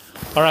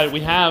All right, we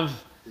have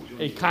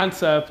a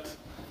concept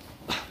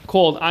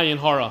called ayin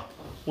hara,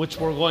 which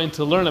we're going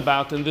to learn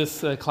about in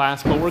this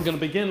class, but we're going to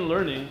begin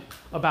learning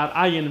about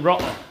ayin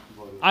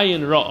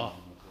ra'ah,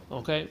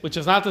 okay, which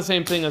is not the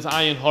same thing as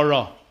ayin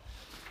hara.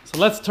 So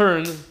let's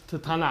turn to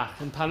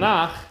Tanakh. In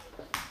Tanakh,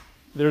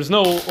 there's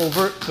no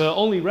overt, the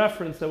only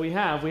reference that we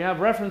have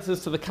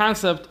references to the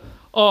concept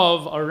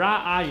of a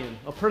ra'ayin,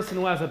 a person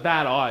who has a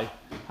bad eye.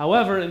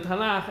 However, in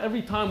Tanakh,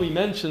 every time we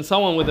mention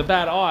someone with a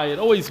bad eye, it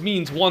always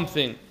means one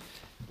thing.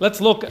 Let's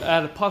look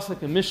at a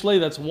pasuk in Mishlei.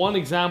 That's one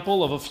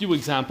example of a few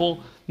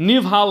examples.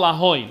 Nivhal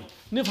lahoin.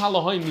 Nivhal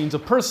lahoin means a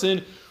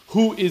person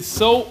who is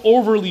so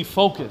overly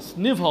focused.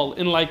 Nivhal,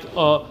 in like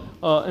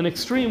an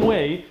extreme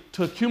way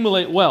to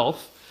accumulate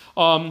wealth,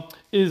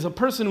 is a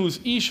person who's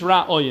ish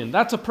ra'oyin.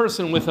 That's a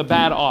person with a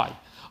bad eye.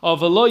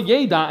 V'lo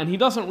yeda, and he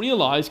doesn't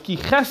realize ki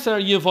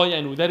cheser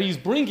yevoyenu, that he's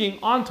bringing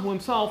onto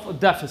himself a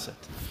deficit.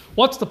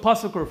 What's the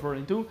pasuk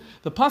referring to?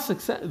 The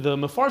pasuk, the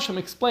Mefarshim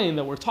explain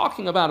that we're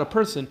talking about a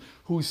person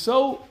who's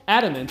so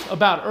adamant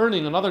about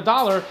earning another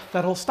dollar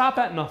that he'll stop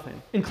at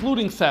nothing,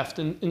 including theft,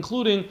 and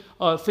including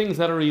things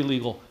that are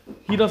illegal.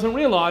 He doesn't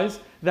realize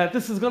that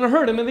this is going to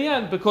hurt him in the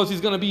end because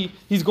he's going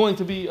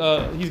to be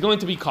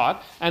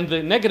caught, and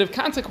the negative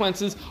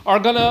consequences are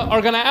going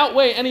to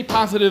outweigh any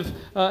positives.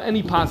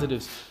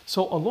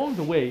 So along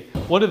the way,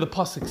 what did the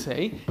pasuk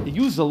say? It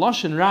used the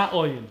lashon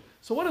ra'oyin.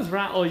 So what does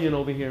ra'oyin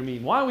over here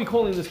mean? Why are we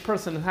calling this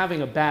person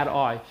having a bad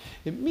eye?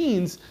 It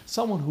means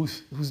someone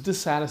who's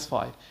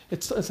dissatisfied.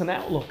 It's an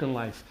outlook in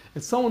life.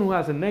 It's someone who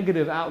has a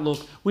negative outlook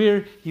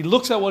where he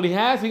looks at what he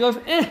has, he goes,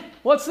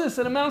 what's this?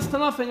 It amounts to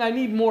nothing, I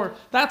need more.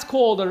 That's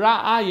called a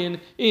ra'ayin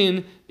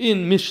in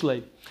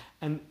Mishlei.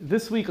 And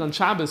this week on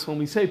Shabbos, when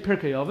we say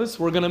Pirkei Avos,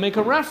 we're going to make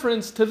a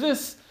reference to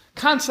this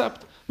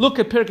concept. Look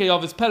at Pirkei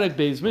Avos Perek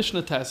Beis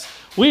Mishnah Tes,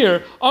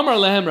 where Amar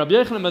Lehem Rabbi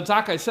Yochanan ben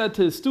Zakkai said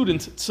to his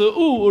students,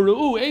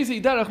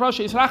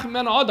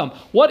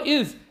 what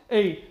is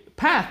a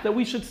path that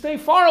we should stay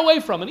far away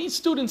from? And each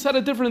student said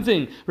a different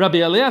thing. Rabbi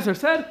Eliezer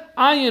said,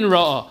 ayin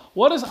ra'ah.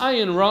 What does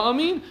ayin ra'ah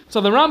mean?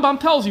 So the Rambam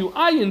tells you,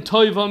 ayin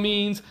toiva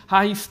means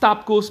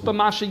ha'istapkus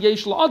b'mashe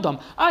yesh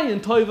la'adam. Ayin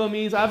toiva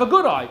means I have a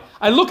good eye.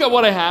 I look at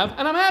what I have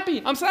and I'm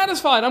happy, I'm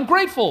satisfied, I'm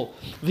grateful.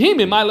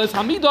 V'him imayles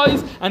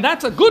hamidah, and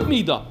that's a good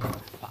midah.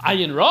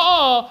 Ayin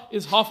ra'ah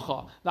is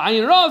hafcha. The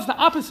ayin ra'ah is the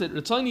opposite.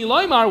 Ritzoni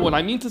loymar, what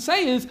I mean to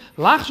say is,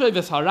 lachshay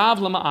v'sharav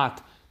lama'at.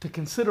 To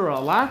consider a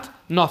lot,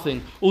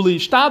 nothing. Uli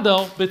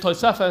ishtadel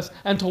b'toisefes,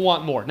 and to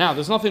want more. Now,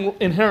 there's nothing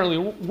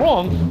inherently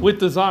wrong with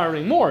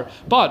desiring more.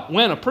 But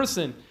when a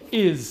person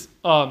devalues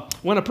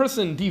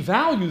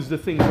the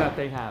things that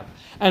they have,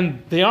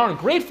 and they aren't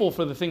grateful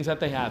for the things that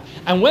they have,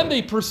 and when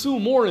they pursue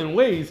more in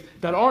ways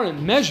that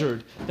aren't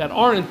measured, that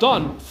aren't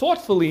done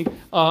thoughtfully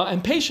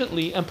and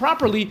patiently and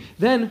properly,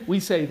 then we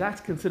say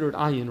that's considered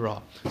ayin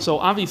ra. So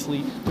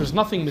obviously, there's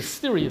nothing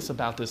mysterious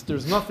about this.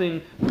 There's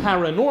nothing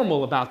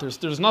paranormal about this.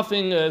 There's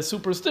nothing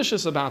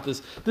superstitious about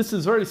this. This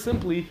is very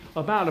simply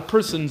about a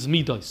person's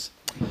midos.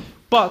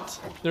 But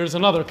there's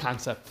another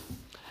concept.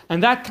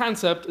 And that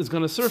concept is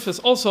going to surface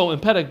also in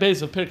Perek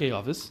Beis of Pirkei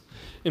Avos,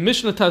 in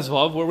Mishnah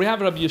Tezvav, where we have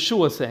Rabbi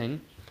Yeshua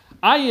saying,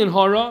 ayin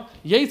hara,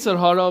 yetzer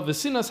hara,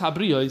 v'sinas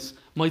habriyos,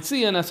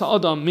 moitzian es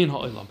ha'adam min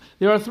ha'olam.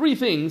 There are three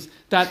things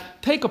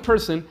that take a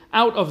person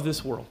out of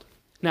this world.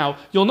 Now,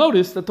 you'll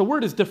notice that the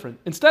word is different.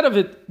 Instead of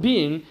it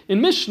being,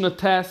 in Mishnah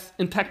Tes,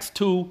 in text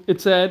 2,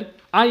 it said,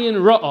 ayin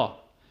ra'ah.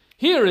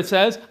 Here it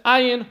says,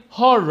 ayin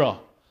hara.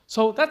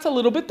 So that's a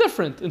little bit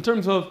different in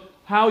terms of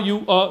how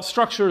you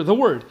structure the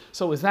word.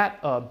 So is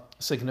that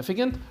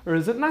significant or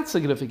is it not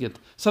significant?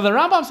 So the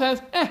Rambam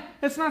says,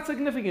 it's not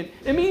significant.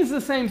 It means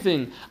the same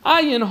thing.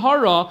 Ayin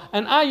hara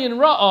and ayin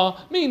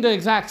ra'ah mean the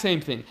exact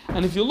same thing.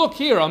 And if you look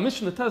here on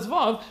Mishnah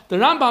Tezvav, the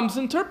Rambam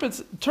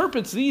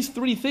interprets these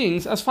three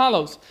things as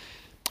follows.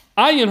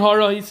 Ayin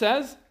hara, he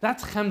says,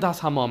 that's chemdas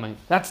hamameh.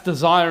 That's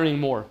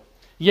desiring more.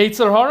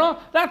 Yetzer hara,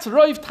 that's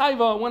roiv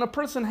taiva, when a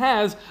person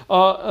has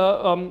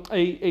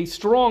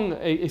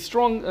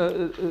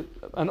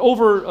an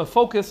over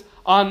focus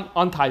on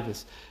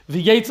taivas.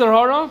 The yetzer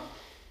hara,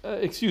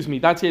 that's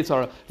yetzer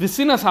hara.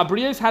 V'sinas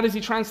habriyos, how does he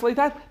translate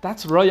that?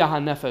 That's roya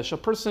hanefesh, a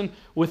person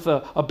with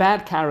a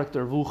bad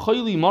character.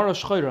 V'uchoyli mara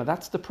shchoira,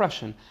 that's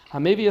depression.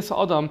 Hamevi es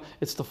adam,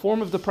 it's the form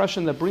of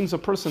depression that brings a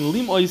person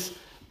limois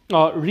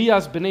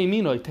rias b'nei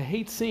minoi, to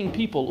hate seeing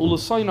people,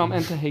 ulusoinam,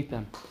 and to hate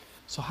them.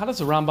 So how does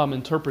the Rambam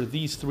interpret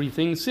these three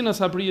things? Sinas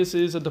habriyos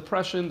is a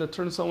depression that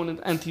turns someone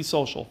into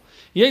antisocial.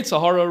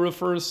 Yetzer hara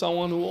refers to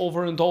someone who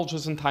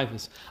overindulges in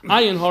taivas.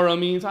 Ayin hara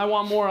means I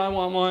want more, I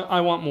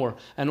want more.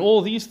 And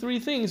all these three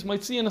things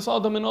might see in us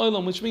adam in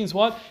oilam, which means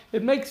what?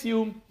 It makes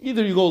you,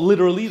 either you go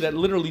literally, that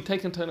literally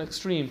taken to an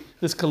extreme,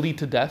 this can lead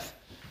to death.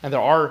 And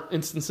there are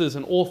instances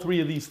in all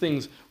three of these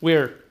things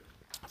where,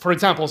 for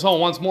example,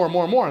 someone wants more and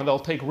more and more, and they'll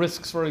take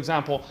risks, for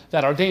example,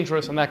 that are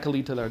dangerous, and that can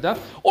lead to their death.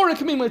 Or it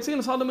can be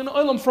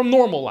from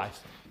normal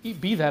life.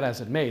 Be that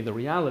as it may, the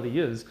reality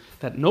is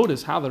that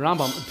notice how the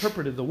Rambam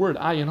interpreted the word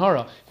ayin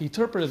hara. He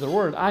interpreted the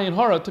word ayin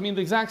hara to mean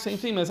the exact same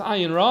thing as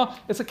ayin ra.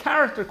 It's a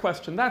character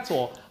question, that's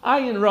all.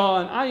 Ayin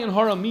ra and ayin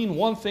hara mean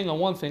one thing and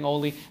one thing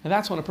only, and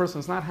that's when a person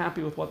is not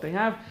happy with what they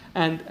have,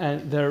 and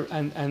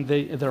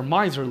they're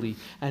miserly,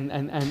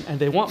 and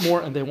they want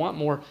more, and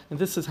and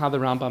this is how the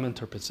Rambam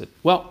interprets it.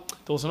 Well,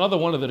 there was another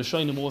one of the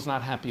Rishonim who was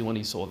not happy when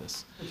he saw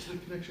this. What's the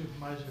connection with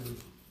miserly?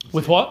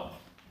 With what?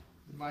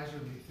 The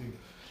miserly thing.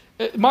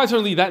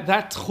 Miserly,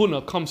 that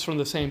tchuna comes from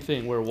the same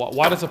thing, where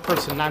why does a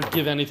person not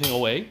give anything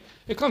away?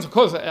 It comes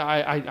because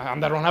I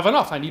don't have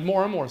enough, I need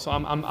more and more. So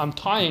I'm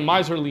tying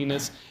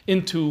miserliness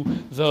into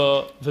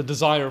the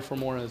desire for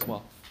more as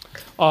well.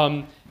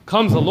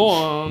 Comes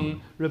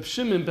along Reb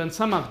Shimon ben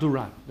Samach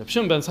Duran. Reb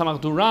Shimon ben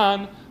Samach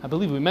Duran, I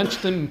believe we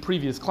mentioned him in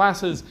previous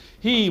classes.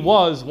 He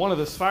was one of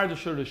the Sephardic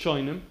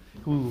Rishonim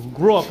who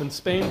grew up in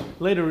Spain.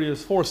 Later he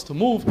was forced to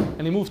move,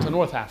 and he moved to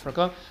North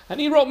Africa. And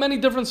he wrote many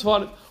different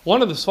Svarim.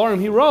 One of the Svarim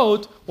he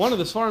wrote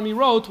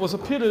was a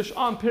Pirush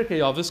on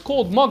Pirkei Avos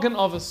called Magen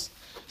Avos.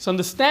 So in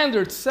the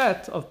standard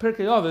set of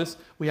Pirkei Avos,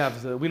 we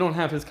don't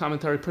have his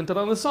commentary printed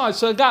on the side,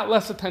 so it got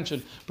less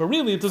attention. But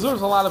really, it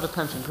deserves a lot of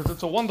attention because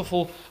it's a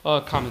wonderful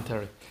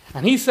commentary.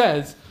 And he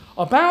says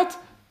about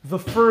the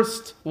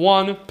first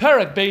one,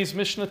 Perek Beis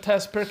Mishnah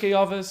Tes Pirkei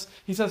Avos.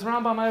 He says,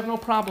 Rambam, I have no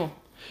problem.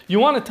 You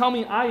want to tell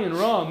me ayin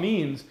ra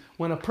means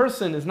when a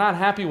person is not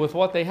happy with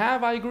what they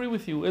have? I agree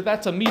with you.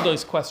 That's a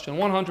midos question,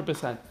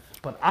 100%.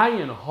 But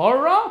ayin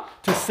hara,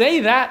 to say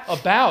that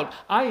about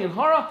ayin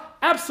hara,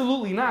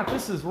 absolutely not.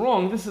 This is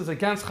wrong. This is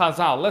against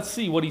Chazal. Let's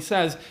see what he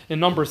says in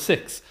number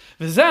 6.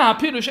 He quotes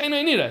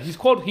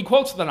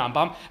the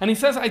Rambam and he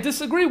says, I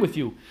disagree with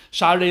you.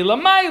 Sharei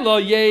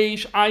lamayla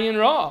yesh ayin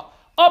ra.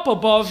 Up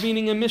above,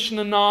 meaning in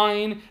Mishnah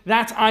 9,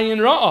 that's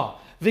ayin ra.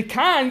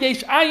 V'kan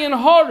yesh ayin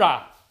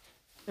hara.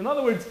 In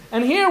other words,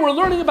 and here we're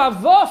learning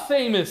about the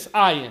famous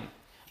ayin.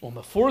 And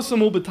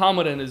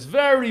is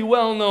very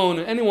well known.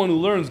 Anyone who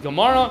learns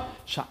Gemara,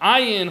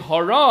 sha'ayin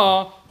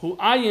hara, hu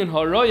ayin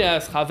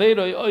harayas,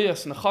 chaveiroi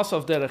oyas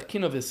nechasav derech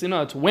kina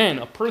v'sina. It's when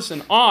a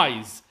person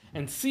eyes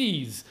and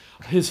sees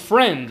his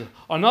friend,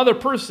 another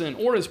person,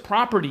 or his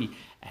property,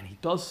 and he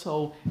does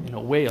so in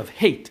a way of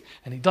hate,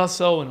 and he does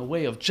so in a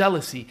way of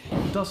jealousy,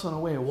 he does so in a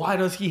way of why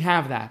does he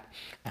have that?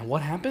 And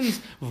what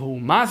happens?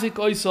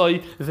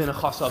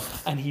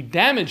 And he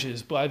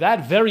damages by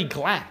that very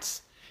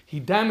glance. He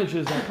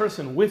damages that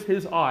person with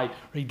his eye,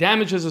 or he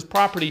damages his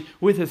property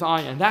with his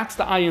eye, and that's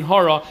the ayin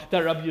hara that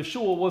Rabbi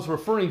Yeshua was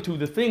referring to.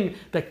 The thing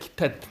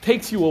that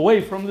takes you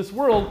away from this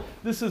world.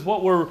 This is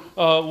what we're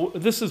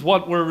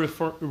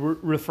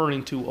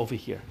referring to over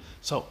here.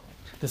 So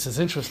this is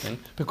interesting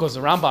because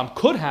the Rambam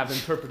could have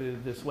interpreted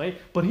it this way,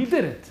 but he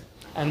didn't.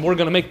 And we're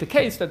going to make the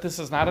case that this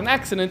is not an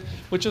accident,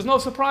 which is no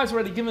surprise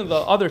already given the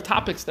other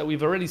topics that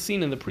we've already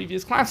seen in the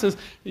previous classes.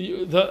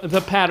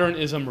 The pattern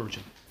is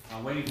emerging.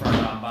 I'm waiting for a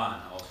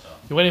Ramban also.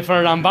 You're waiting for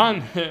a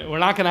Ramban? We're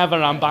not going to have a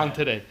Ramban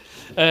today.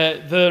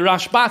 The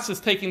Rashbats is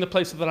taking the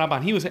place of the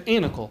Ramban. He was an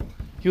Einikal.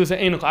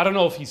 I don't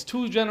know if he's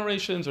 2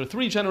 generations or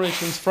 3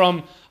 generations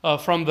from the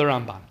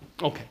Ramban.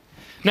 Okay.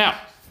 Now,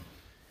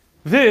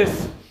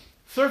 this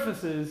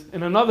surfaces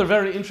in another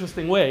very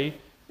interesting way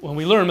when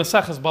we learn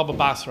Maseches Baba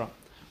Basra.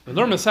 We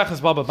learn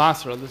Maseches Baba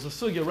Basra. There's a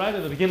sugya right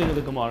at the beginning of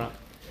the Gemara.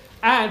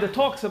 And it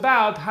talks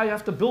about how you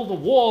have to build a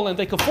wall, and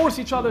they can force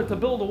each other to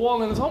build a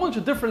wall, and there's a whole bunch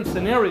of different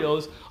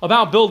scenarios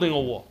about building a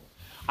wall.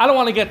 I don't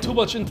want to get too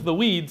much into the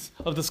weeds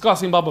of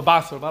discussing Baba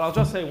Basra, but I'll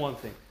just say one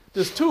thing.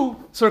 There's 2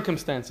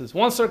 circumstances.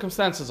 One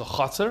circumstance is a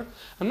chatzar,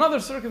 another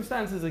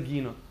circumstance is a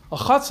gina. A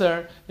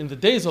chatzar, in the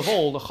days of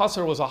old, a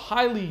chatzar was a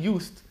highly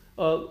used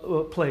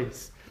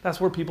place. That's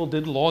where people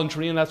did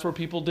laundry, and that's where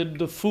people did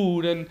the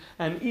food and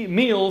eat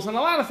meals, and a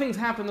lot of things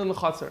happened in the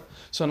chutzner.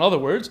 So in other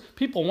words,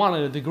 people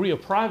wanted a degree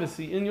of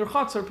privacy. In your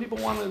chutzner, people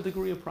wanted a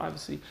degree of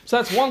privacy. So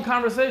that's one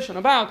conversation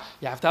about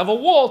you have to have a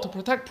wall to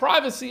protect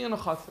privacy in a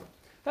chutzner.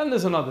 Then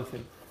there's another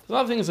thing.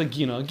 Another thing is a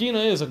gina. A gina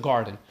is a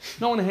garden.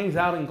 No one hangs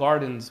out in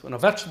gardens, in a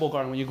vegetable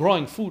garden. When you're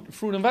growing fruit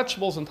and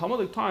vegetables in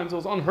Talmudic times, it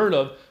was unheard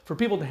of for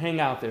people to hang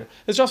out there.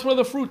 It's just where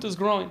the fruit is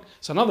growing.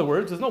 So in other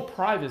words, there's no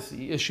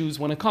privacy issues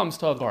when it comes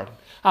to a garden.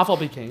 Afal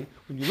Bikain,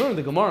 when you learn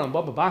the Gemara in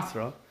Baba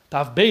Basra,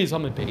 Tav Beis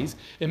Amid Beis,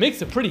 it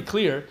makes it pretty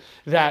clear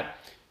that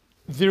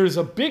there's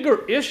a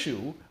bigger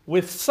issue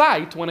with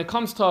sight when it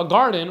comes to a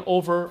garden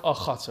over a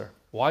chutzner.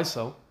 Why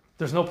so?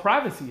 There's no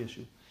privacy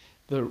issue.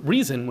 The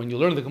reason, when you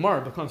learn the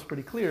Gemara, it becomes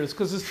pretty clear is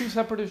because there's 2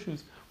 separate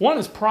issues. One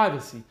is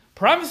privacy.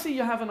 Privacy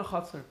you have in a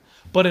chutzner.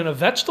 But in a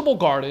vegetable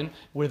garden,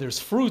 where there's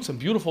fruits and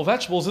beautiful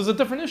vegetables, there's a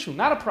different issue,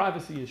 not a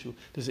privacy issue.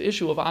 There's an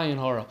issue of ayin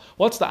hara.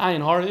 What's the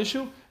ayin hara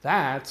issue?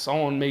 That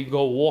someone may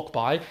go walk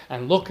by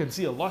and look and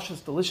see a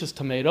luscious, delicious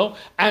tomato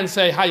and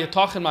say, how you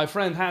talking, my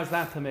friend has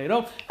that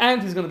tomato,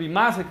 and he's going to be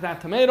mazik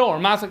that tomato or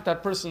mazik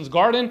that person's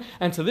garden,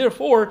 and so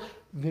therefore,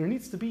 there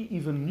needs to be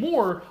even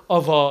more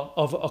of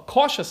a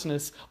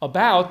cautiousness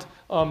about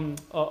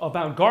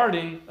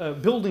guarding,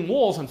 building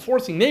walls and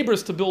forcing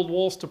neighbors to build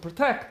walls to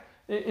protect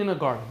in a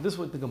garden. This is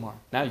what the Gemara.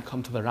 Now you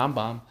come to the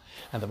Rambam,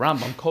 and the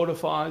Rambam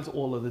codifies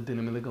all of the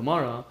dinim in the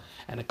Gemara,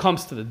 and it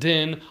comes to the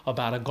din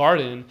about a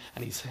garden,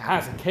 and he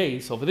has a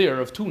case over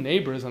there of two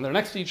neighbors, and they're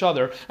next to each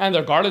other, and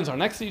their gardens are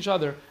next to each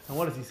other. And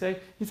what does he say?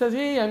 He says,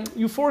 and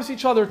you force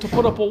each other to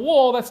put up a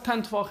wall that's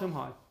 10 tefachim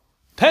high.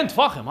 10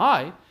 tefachim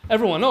high?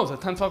 Everyone knows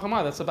that 10 tefachim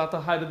high, that's about the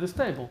height of this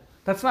table.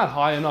 That's not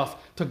high enough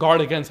to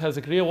guard against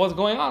Hezekiah. What's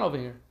going on over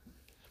here?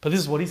 But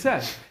this is what he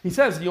says. He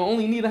says you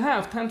only need to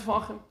have 10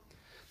 tefachim.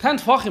 10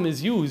 tefachim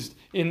is used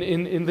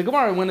in the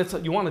Gemara when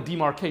you want a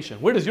demarcation.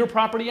 Where does your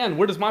property end?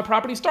 Where does my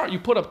property start? You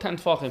put up 10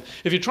 tefachim.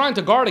 If you're trying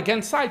to guard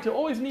against sight, you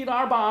always need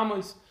arba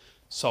amos.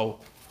 So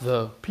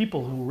the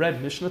people who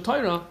read Mishnah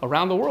Torah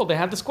around the world, they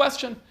had this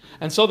question.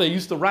 And so they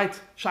used to write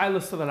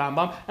shilas to the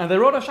Rambam, and they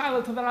wrote a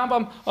shilah to the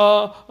Rambam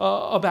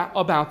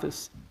about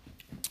this.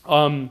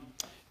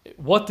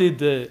 What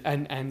did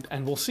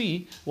and we'll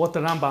see what the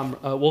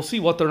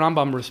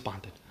Rambam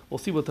responded. We'll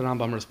see what the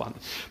Rambam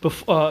responded.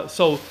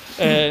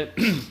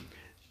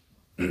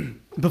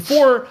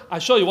 Before I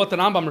show you what the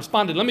Rambam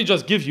responded, let me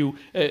just give you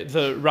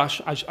the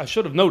Rash. I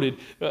should have noted,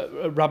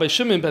 Rabbi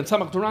Shimon ben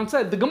Tzemach Duran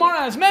said, the Gemara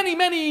has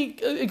many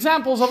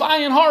examples of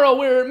ayin hara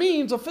where it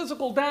means a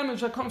physical damage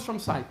that comes from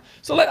sight.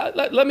 So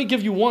let me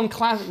give you one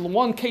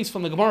case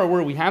from the Gemara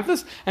where we have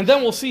this, and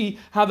then we'll see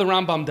how the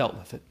Rambam dealt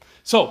with it.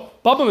 So,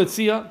 Baba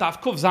Metzia,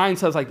 Daf Kuf Zayin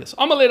says like this,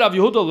 Amalei Rav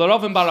Yehuda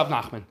l'Ravin bar Rav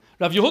Nachman.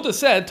 Rav Yehuda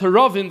said to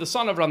Ravin, the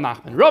son of Rav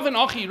Nachman, Ravin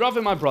Achi,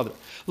 Ravin my brother,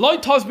 Loi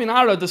Tazbin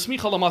Ara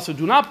Desmicha Lamasu,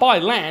 do not buy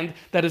land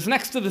that is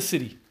next to the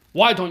city.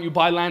 Why don't you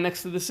buy land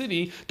next to the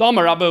city?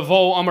 Amar Rabbi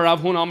Vo, Amar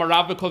Rav Huna, Amar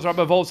Rav, because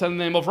Rabbi Vo said in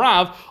the name of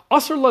Rav,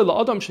 Asr lo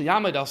la'adam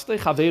sheyamed al stei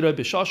chaveiroi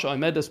b'shasha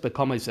omedes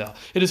b'kamei.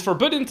 It is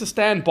forbidden to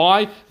stand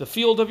by the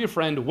field of your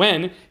friend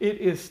when it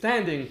is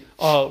standing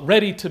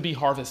ready to be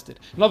harvested.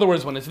 In other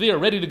words, when it's there,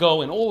 ready to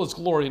go in all its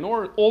glory and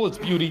all its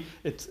beauty,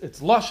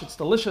 it's lush, it's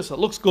delicious, it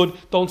looks good,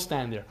 don't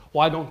stand there.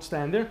 Why don't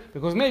stand there?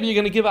 Because maybe you're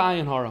going to give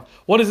ayin hara.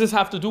 What does this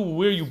have to do with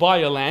where you buy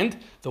a land?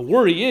 The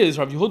worry is,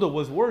 Rav Yehuda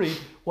was worried,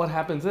 what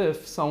happens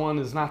if someone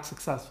is not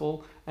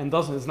successful and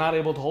is not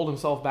able to hold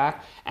himself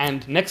back,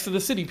 and next to the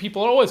city,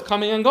 people are always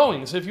coming and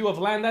going. So if you have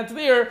land that's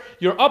there,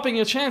 you're upping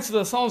your chances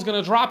that someone's going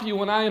to drop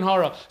you an ayin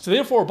hara. So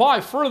therefore, buy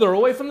further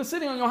away from the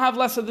city and you'll have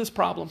less of this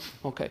problem.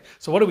 Okay,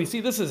 so what do we see?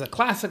 This is a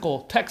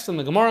classical text in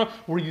the Gemara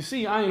where you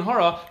see ayin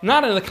hara,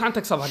 not in the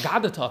context of a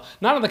gadata,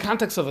 not in the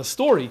context of a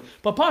story,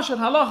 but pashat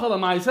halacha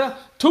l'maisa,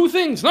 two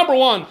things. Number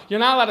one, you're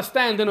not allowed to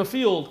stand in a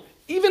field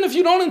even if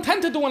you don't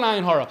intend to do an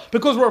ayin hara,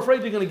 because we're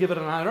afraid you're going to give it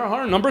an ayin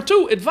hara. Number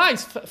two,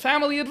 advice,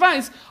 family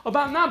advice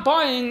about not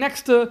buying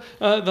next to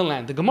the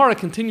land. The Gemara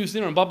continues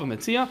there in Baba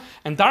Metzia,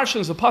 and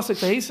darshans the pasuk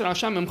V'Heser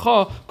Hashem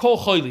Emcha Kol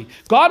Choili.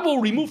 God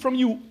will remove from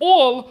you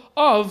all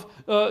of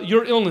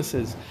your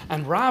illnesses.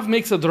 And Rav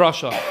makes a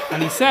drasha,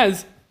 and he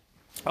says,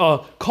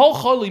 Kol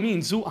Choili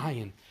means zu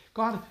ayin.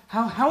 God,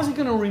 how is he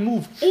going to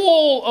remove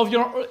all of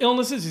your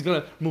illnesses? He's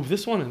going to remove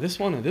this one and this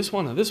one and this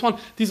one and this one.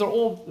 These are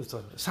all,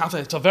 sounds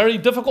like it's a very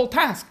difficult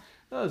task.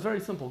 No, it's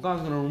very simple.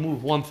 God's going to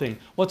remove one thing.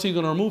 What's he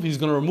going to remove? He's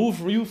going to remove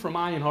you from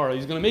ayin hara.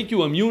 He's going to make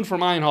you immune from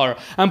ayin hara.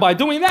 And by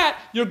doing that,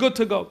 you're good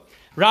to go.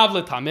 Rav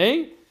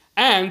letamei.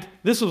 And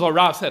this was what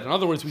Rav said. In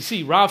other words, we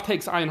see Rav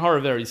takes ayin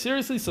hara very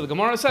seriously. So the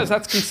Gemara says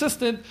that's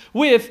consistent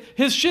with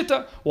his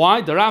shitta.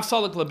 Why? The Rav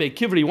Salak Lebei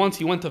Kivri, once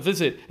he went to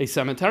visit a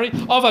cemetery,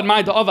 Avad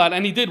Maida Avad,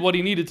 and he did what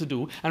he needed to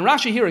do. And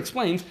Rashi here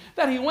explains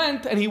that he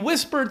went and he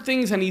whispered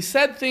things and he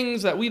said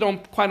things that we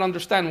don't quite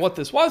understand what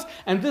this was.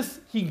 And this,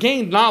 he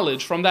gained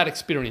knowledge from that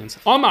experience.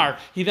 Omar,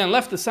 he then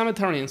left the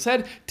cemetery and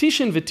said,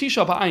 Tishin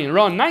v'tisha ba'ayin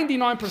ra,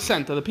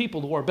 99% of the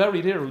people who are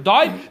buried here who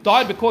died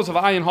because of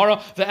ayin hara,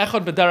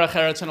 ve'echad b'derech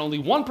eretz, and only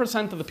 1%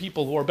 of the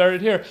people who are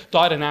buried here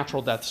died a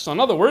natural death. So in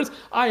other words,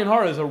 ayin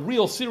hara is a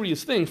real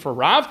serious thing for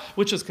Rav,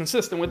 which is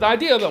consistent with the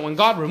idea that when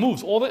God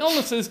removes all the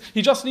illnesses,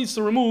 he just needs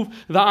to remove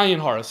the ayin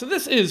hara. So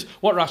this is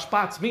what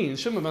Rashbatz means.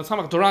 Shimon ben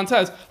Tzemach Duran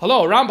says,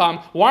 hello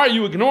Rambam, why are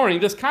you ignoring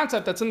this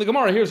concept that's in the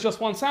Gemara? Here's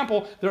just one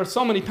sample. There are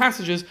so many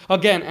passages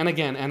again and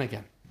again and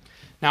again.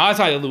 Now,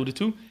 as I alluded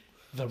to,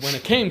 that when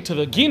it came to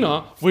the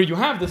Gina, where you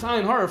have this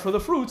ayin hara for the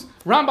fruits,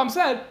 Rambam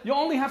said you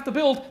only have to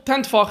build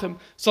 10 tefachim.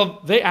 So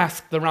they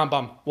asked the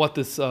Rambam what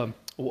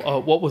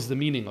was the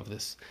meaning of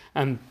this,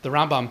 and the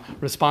Rambam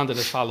responded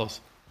as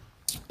follows.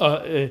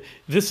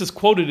 This is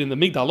quoted in the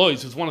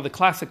Migdalois, it's one of the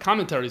classic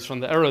commentaries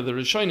from the era of the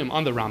Rishonim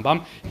on the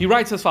Rambam. He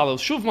writes as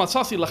follows: Shuv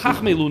matzasi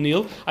lechachmei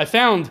Lunil. I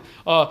found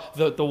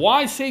the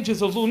wise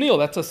sages of Lunil.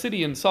 That's a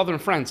city in southern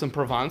France, in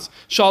Provence.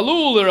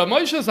 Shalu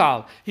l'Ramoshe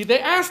Zal. They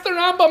asked the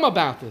Rambam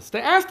about this.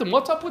 They asked him,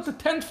 "What's up with the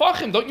 10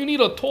 tefachim? Don't you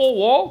need a tall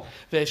wall?"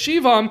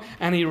 Ve'shivam,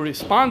 and he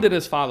responded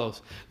as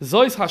follows: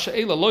 Zois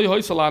ha'she'ela lo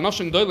yehoisa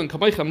la'anoshim doilin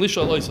kameichem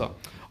lisha loisa.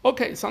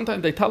 Okay,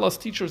 sometimes they tell us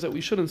teachers that we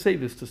shouldn't say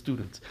this to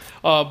students.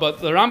 But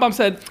the Rambam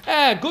said,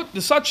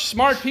 good, such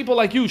smart people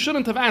like you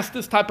shouldn't have asked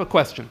this type of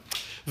question.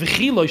 You're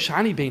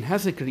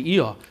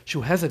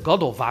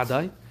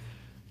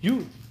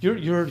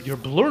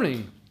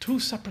blurring Two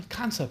separate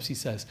concepts, he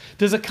says.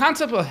 There's a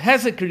concept of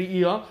hezek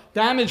re'iyah,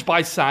 damage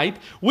by sight,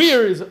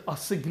 where is a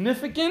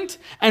significant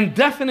and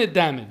definite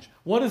damage.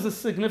 What is a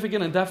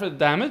significant and definite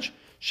damage?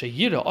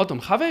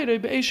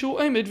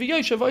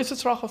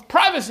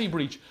 Privacy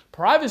breach.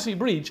 Privacy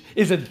breach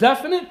is a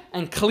definite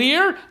and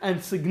clear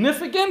and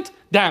significant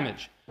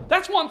damage.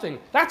 That's one thing.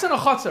 That's in a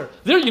chutzner.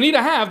 There you need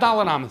to have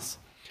dalan amas.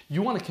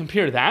 You want to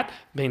compare that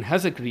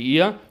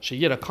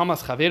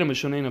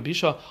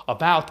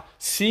about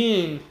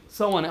seeing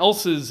someone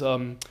else's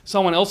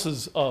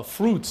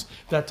fruits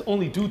that's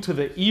only due to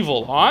the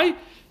evil eye.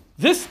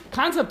 This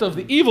concept of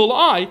the evil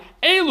eye,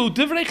 elu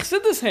divrei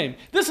chassidus heim.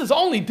 This is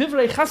only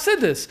divrei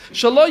chassidus.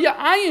 Shelo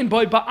ya'ayin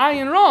boy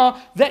ba'ayin ra,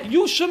 that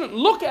you shouldn't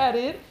look at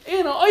it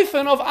in an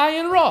oifen of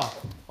ayin ra.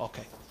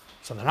 Okay,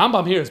 so the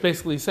Rambam here is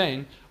basically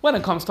saying when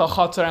it comes to a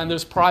chutzner and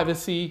there's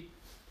privacy,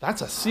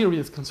 that's a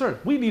serious concern.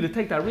 We need to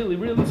take that really,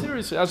 really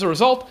seriously. As a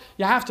result,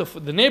 you have to.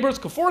 The neighbors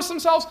can force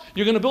themselves.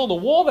 You're going to build a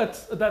wall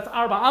that's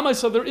arba amay,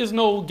 so there is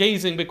no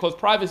gazing because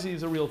privacy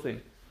is a real thing.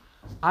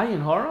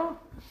 Ayin hara.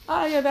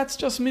 Yeah, that's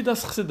just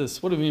midas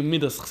chassidus. What do we mean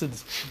midas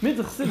chassidus?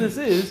 Midas chassidus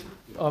is,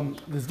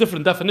 there's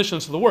different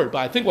definitions for the word, but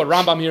I think what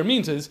Rambam here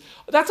means is,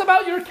 that's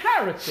about your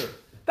character.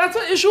 That's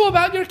an issue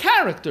about your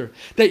character.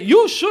 That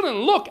you shouldn't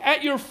look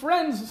at your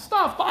friend's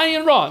stuff by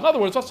ayin ra. In other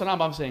words, what's the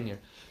Rambam saying here?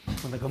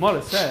 When the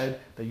Gemara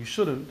said that you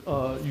shouldn't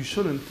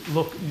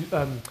look,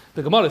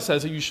 the Gemara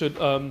says that you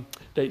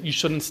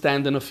shouldn't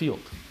stand in a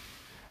field.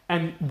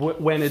 And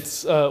when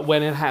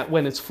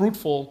it's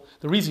fruitful,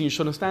 the reason you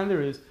shouldn't stand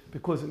there is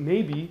because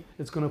maybe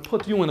it's going to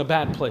put you in a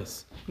bad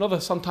place. You know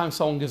that sometimes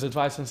someone gives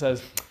advice and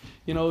says,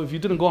 you know, if you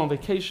didn't go on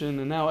vacation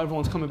and now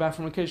everyone's coming back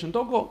from vacation,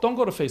 don't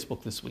go to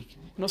Facebook this week.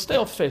 You know, stay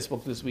off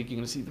Facebook this week. You're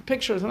going to see the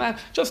pictures and that.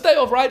 Just stay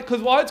off, right?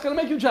 Because why? It's going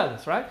to make you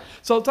jealous, right?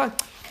 So it's like,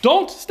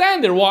 don't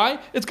stand there. Why?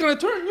 It's going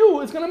to turn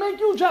you. It's going to make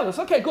you jealous.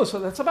 Okay, good. So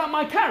that's about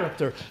my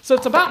character. So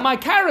it's about my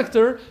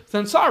character.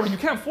 Then sorry, you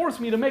can't force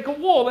me to make a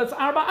wall. That's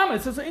arba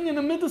amas. It's in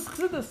the midas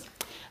chassidus.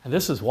 And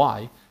this is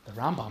why the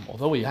Rambam,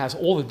 although he has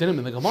all the dinim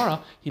in the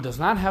Gemara, he does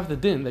not have the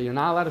din that you're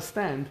not allowed to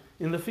stand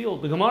in the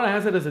field. The Gemara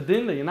has it as a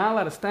din that you're not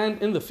allowed to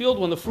stand in the field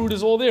when the fruit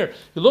is all there.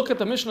 You look at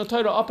the Mishnah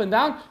Torah up and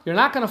down, you're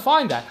not going to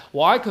find that.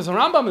 Why? Because the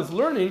Rambam is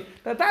learning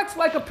that that's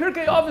like a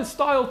Pirkei Avos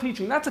style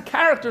teaching. That's a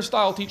character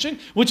style teaching,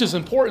 which is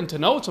important to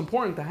know. It's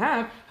important to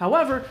have.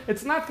 However,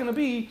 it's not going to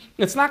be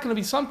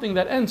something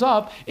that ends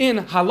up in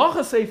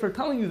halacha sefer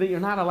telling you that you're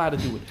not allowed to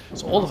do it.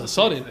 So all of a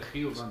sudden, the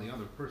field on the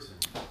other person.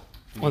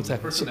 One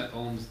second. The person that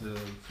owns the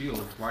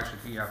field, why should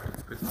he have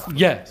to?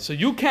 Yeah, so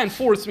you can't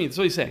force me. That's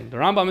what he's saying. The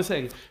Rambam is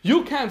saying,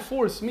 you can't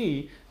force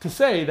me to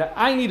say that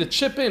I need to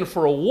chip in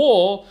for a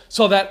wall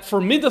so that for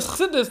midas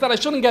chassidus that I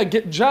shouldn't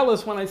get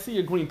jealous when I see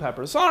a green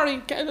pepper.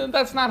 Sorry,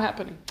 that's not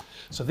happening.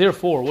 So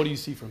therefore, what do you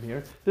see from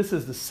here? This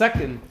is the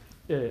second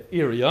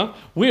area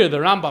where the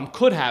Rambam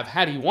could have,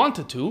 had he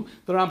wanted to,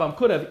 the Rambam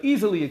could have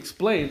easily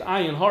explained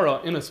ayin hara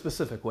in a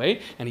specific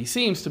way, and he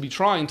seems to be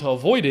trying to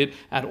avoid it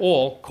at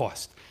all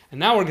costs. And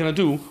now we're going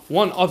to do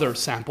one other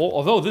sample,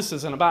 although this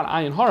isn't about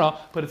ayin hara,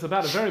 but it's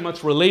about a very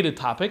much related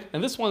topic.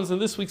 And this one's in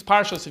this week's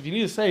parsha, so if you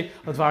need to say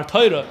a dvar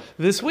Torah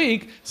this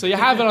week, so you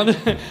have it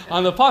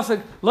on the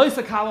pasuk,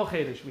 loisa kalo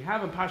chedesh. We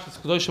have in Parshas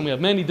Kedoshim, we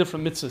have many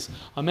different mitzvahs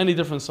on many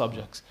different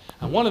subjects.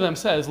 And one of them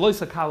says,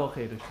 loisa kalo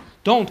chedesh.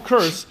 Don't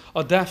curse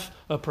a deaf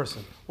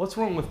person. What's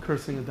wrong with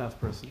cursing a deaf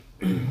person?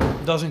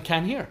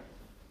 Can't hear.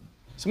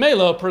 So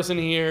Mela, a person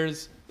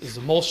hears, is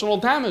emotional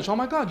damage. Oh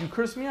my God, you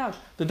cursed me out.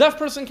 The deaf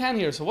person can't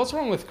hear, so what's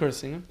wrong with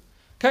cursing him?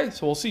 Okay,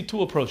 so we'll see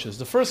two approaches.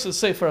 The first is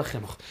Sefer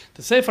HaChinuch.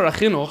 The Sefer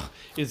HaChinuch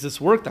is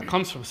this work that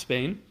comes from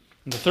Spain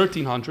in the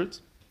 1300s.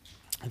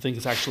 I think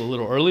it's actually a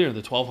little earlier, in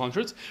the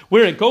 1200s,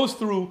 where it goes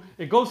through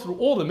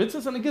all the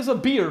mitzvahs and it gives a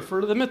beer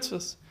for the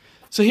mitzvahs.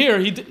 So here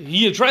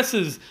he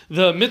addresses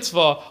the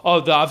mitzvah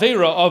of the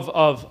avera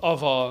of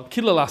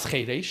kilalas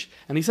chedesh,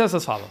 and he says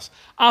as follows: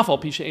 Afal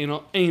pisha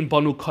ein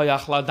banu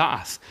koyach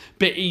ladas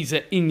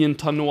be'ize inyan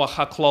tanuach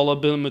haklala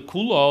bil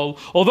mekulol.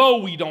 Although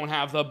we don't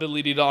have the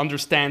ability to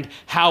understand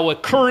how a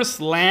curse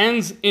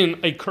lands in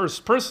a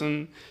cursed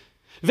person,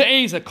 and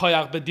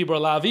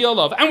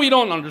we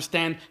don't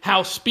understand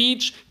how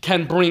speech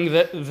can bring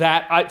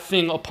that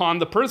thing upon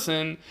the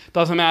person.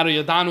 Doesn't matter.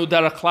 Yadanu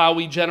derech,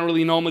 we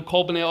generally know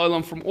mikol bnei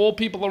olam from all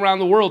people around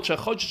the world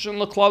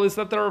is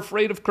that they're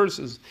afraid of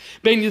curses.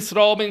 Ben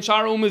Yisrael, ben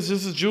Shar Umas,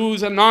 this is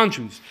Jews and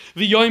non-Jews.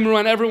 V'yoimru,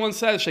 and everyone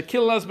says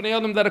shekilas bnei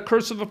adam, that a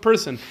curse of a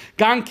person.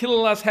 Gan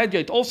kilalas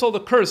hedyot, also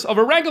the curse of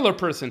a regular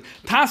person.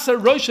 Taser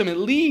roshim, it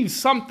leaves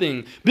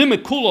something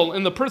bimikulol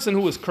in the person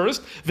who is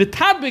cursed.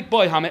 V'tadbik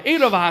boy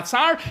hame'erav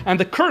hatzar, and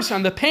the curse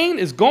and the pain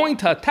is going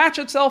to attach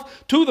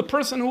itself to the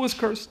person who is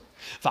cursed.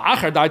 So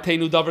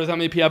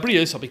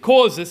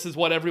because this is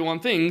what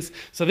everyone thinks,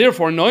 so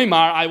therefore,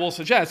 Noimar, I will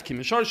suggest,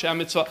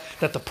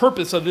 that the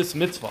purpose of this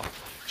mitzvah,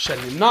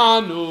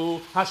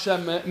 Sheninanu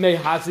Hashem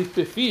mehazik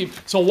bifiv.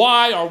 So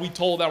why are we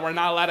told that we're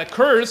not allowed to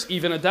curse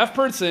even a deaf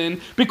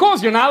person?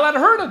 Because you're not allowed to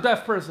hurt a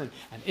deaf person.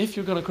 And if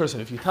you're going to curse him,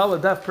 if you tell a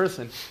deaf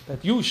person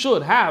that you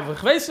should have a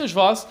chveis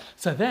nishvas,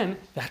 so then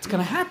that's going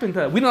to happen to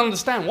them. We don't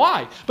understand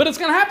why, but it's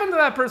going to happen to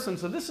that person.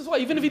 So this is why,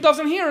 even if he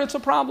doesn't hear, it's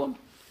a problem.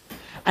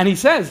 And he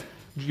says,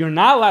 you're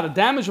not allowed to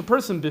damage a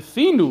person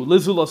bifinu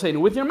lizulosenu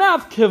with your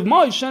mouth,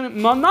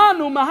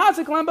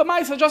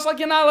 just like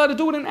you're not allowed to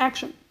do it in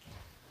action.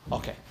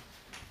 Okay.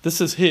 This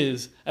is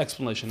his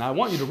explanation. Now I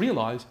want you to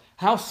realize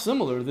how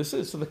similar this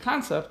is to the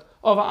concept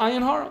of an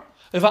ayin hara.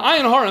 If an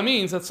ayin hara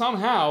means that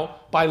somehow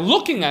by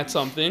looking at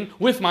something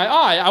with my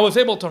eye, I was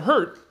able to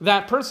hurt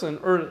that person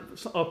or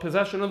a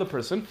possession of the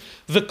person,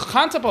 the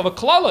concept of a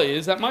klala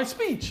is that my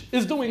speech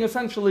is doing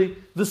essentially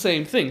the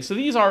same thing. So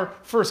these are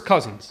first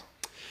cousins.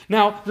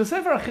 Now the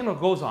Sefer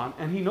HaChinuch goes on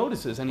and he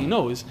notices and he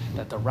knows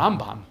that the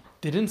Rambam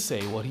didn't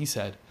say what he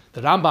said. The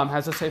Rambam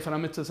has a Sefer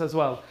HaMitzvahs as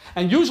well.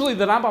 And usually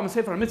the Rambam in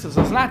Sefer HaMitzvahs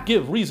does not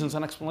give reasons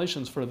and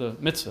explanations for the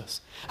mitzvahs.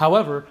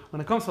 However,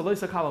 when it comes to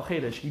Leisa Kal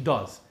Chedesh, he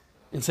does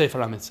in Sefer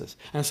HaMitzvahs.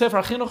 And Sefer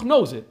HaChinuch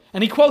knows it.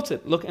 And he quotes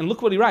it. Look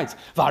what he writes.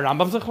 The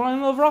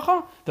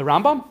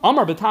Rambam,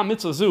 Amar B'tam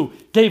Mitzvah Zu,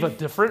 gave a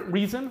different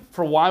reason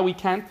for why we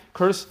can't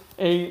curse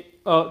a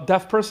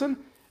deaf person.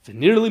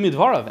 Nearly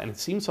midvarav, and it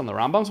seems from the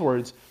Rambam's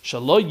words,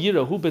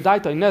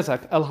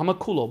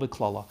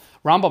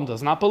 Rambam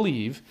does not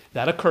believe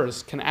that a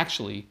curse can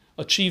actually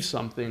achieve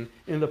something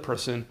in the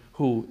person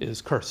who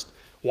is cursed.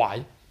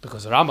 Why?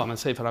 Because the Rambam in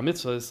Sefer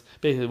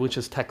HaMitzvahs, which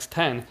is text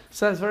 10,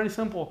 says very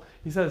simple.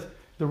 He says,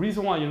 the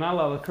reason why you're not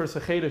allowed to curse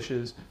a chedesh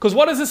is, because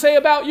what does it say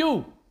about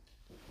you?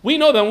 We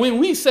know that when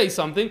we say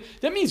something,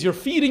 that means you're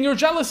feeding your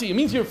jealousy. It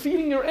means you're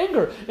feeding your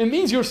anger. It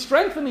means you're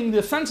strengthening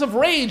the sense of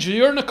rage.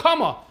 You're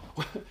nakama.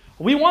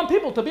 We want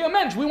people to be a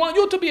mensch. We want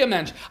you to be a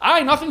mensch.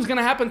 Nothing's going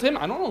to happen to him.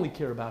 I don't only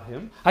care about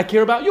him. I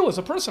care about you as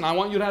a person. I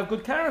want you to have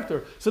good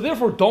character. So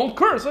therefore, don't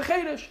curse a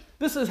chedesh.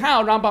 This is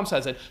how Rambam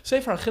says it.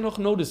 Sefer HaChinuch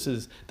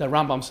notices that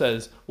Rambam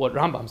says what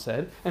Rambam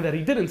said, and that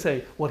he didn't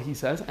say what he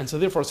says, and so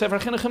therefore Sefer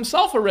HaChinuch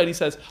himself already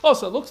says, oh,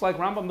 so it looks like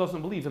Rambam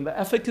doesn't believe in the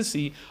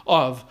efficacy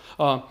of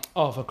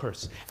a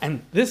curse.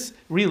 And this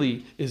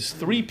really is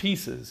three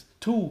pieces,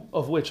 two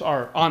of which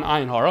are on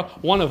ayin hara,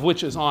 one of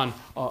which is on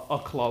a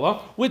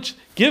klala, which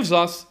gives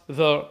us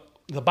the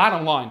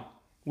bottom line,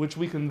 which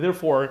we can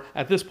therefore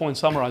at this point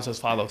summarize as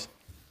follows.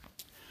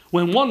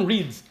 When one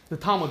reads the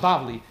Talmud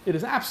Bavli, it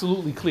is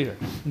absolutely clear,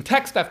 in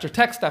text after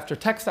text after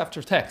text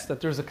after text,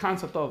 that there's a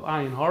concept of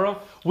ayin hara,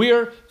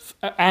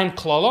 and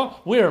klala,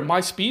 where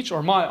my speech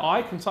or my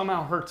eye can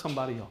somehow hurt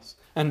somebody else.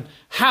 And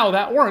how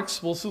that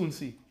works, we'll soon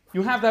see.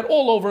 You have that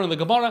all over in the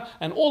Gemara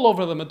and all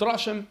over the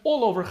Midrashim,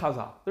 all over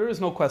Chazal. There is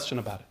no question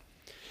about it.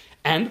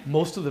 And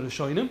most of the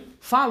Rishonim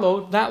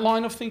follow that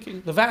line of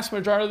thinking. The vast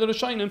majority of the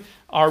Rishonim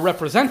are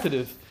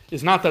representative.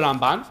 Is not the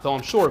Ramban, though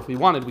I'm sure if we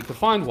wanted we could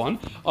find one,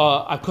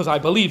 because I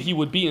believe he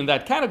would be in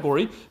that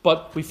category,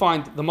 but we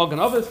find the Magen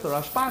Avos, the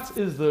Rashbats,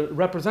 is the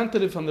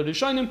representative from the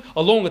Rishonim,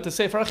 along with the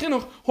Sefer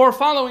HaChinuch, who are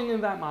following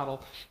in that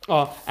model.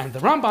 And the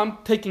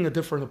Rambam taking a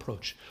different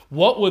approach.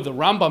 What would the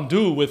Rambam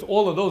do with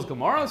all of those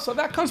Gemaras? So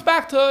that comes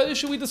back to an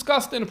issue we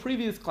discussed in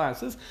previous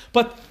classes,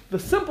 but the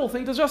simple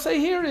thing to just say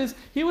here is,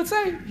 he would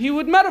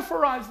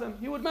metaphorize them.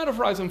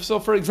 So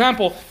for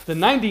example, the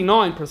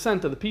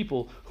 99% of the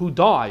people who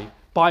die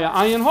by an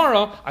ayin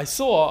hara, I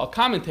saw a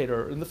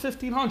commentator in the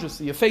 1500s,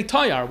 the Yafei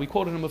Tayar. We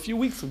quoted him a few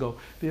weeks ago.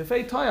 The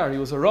Yafei Tayar, he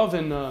was a rav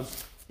in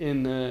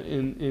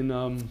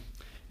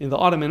the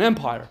Ottoman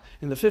Empire.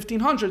 In the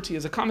 1500s, he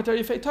has a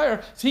commentary Yafei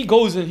Tayar. So he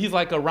goes and he's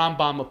like a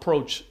Rambam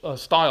approach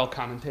style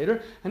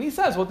commentator, and he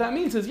says what that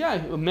means is,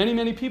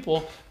 many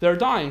people, they're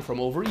dying from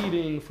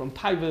overeating, from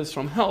taivas,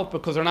 from health,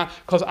 because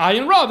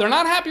ayin ra, they're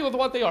not happy with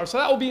what they are. So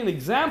that will be an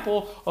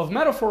example of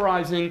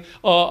metaphorizing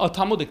a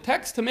Talmudic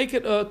text to make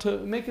it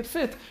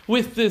fit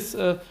with this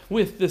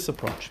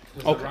approach.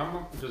 Does the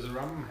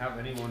Rambam have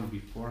anyone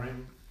before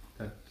him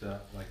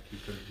that he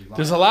could rely on?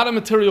 There's a lot of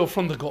material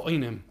from the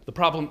Go'inim. The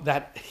problem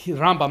that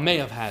Rambam may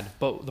have had,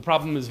 but the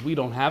problem is we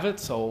don't have it.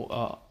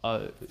 So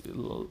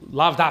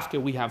lav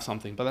dafke we have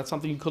something, but that's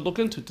something you could look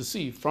into to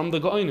see from the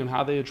Go'inim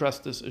how they address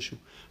this issue.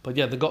 But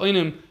yeah, the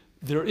Go'inim,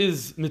 there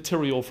is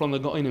material from the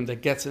Go'inim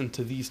that gets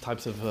into these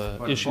types of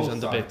issues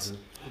and debates.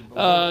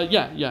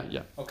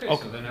 Yeah. Okay,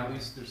 so then at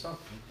least there's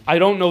something. I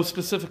don't know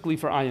specifically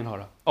for ayin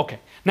hara. Okay,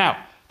 now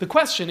the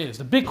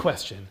big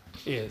question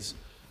is,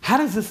 how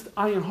does this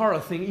ayin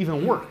hara thing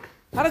even work?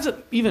 How does it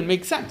even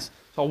make sense?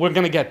 So we're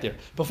going to get there.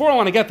 Before I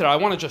want to get there, I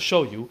want to just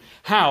show you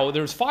how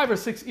there's 5 or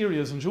 6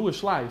 areas in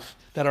Jewish life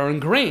that are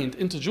ingrained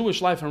into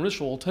Jewish life and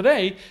ritual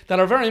today that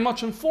are very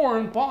much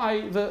informed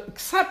by the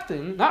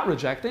accepting, not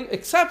rejecting,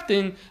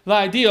 accepting the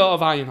idea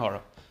of ayin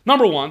hara.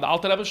 Number one, the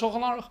Alter Rebbe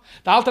Shulchan Aruch.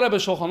 The Alter Rebbe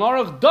Shulchan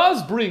Aruch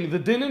does bring the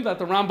dinim that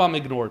the Rambam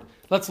ignored.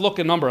 Let's look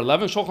at number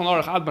 11. Shulchan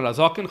Aruch Admar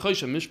Azaken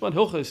Choshem Mishpat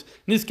Hilchos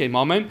Nizkei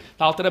Mamim.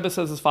 The Alter Rebbe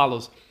says as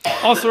follows: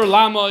 Asur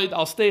lamoid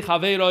al stei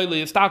chaveroi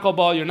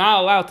liyistakoba. You're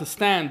not allowed to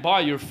stand by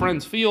your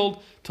friend's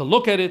field to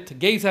look at it, to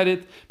gaze at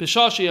it.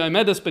 Bishashi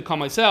aimedes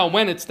b'kamaisel,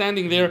 when it's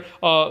standing there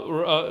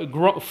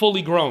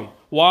fully grown.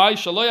 Why?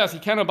 Shaloyas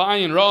hikena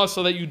ba'ayin ra,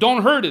 so that you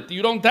don't hurt it,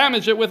 you don't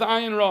damage it with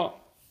ayin ra.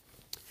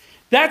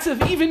 That's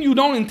if even you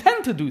don't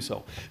intend to do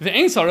so.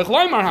 Ve'ein sarich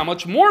loymar, how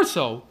much more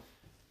so?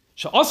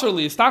 She'asur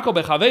liyistako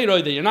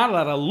bechaveroi, that you're not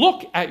allowed to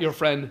look at your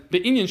friend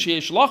be'inyan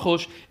sheyesh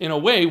lachosh, in a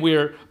way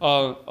where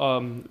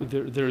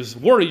there's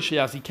worry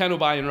sheyas hikenu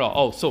ba'ayin ra.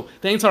 Oh, so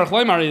the ein sarich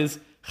loymar is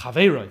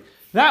chaveroi.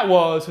 That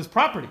was his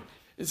property.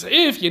 It's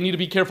if you need to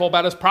be careful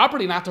about his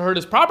property, not to hurt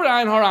his property,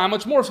 ayin hara, how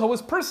much more so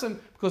his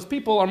person, because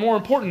people are more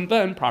important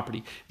than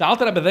property. The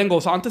Alter Rebbe then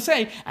goes on to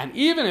say, and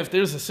even if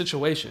there's a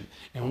situation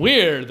in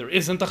where there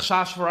isn't a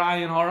chash for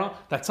ayin hara,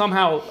 that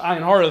somehow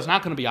ayin hara is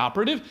not going to be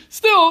operative,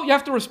 still you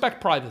have to respect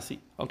privacy.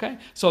 Okay,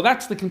 so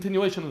that's the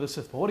continuation of the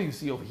sifra. What do you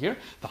see over here?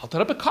 The Alter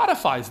Rebbe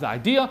codifies the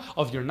idea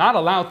of you're not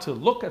allowed to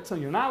look at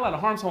someone, you're not allowed to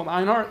harm someone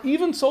with ayin hara,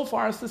 even so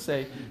far as to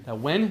say that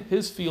when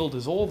his field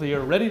is all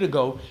there, ready to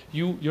go,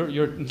 you're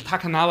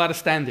not allowed to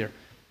stand there.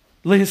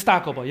 You're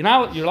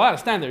allowed to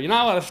stand there. You're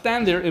not allowed to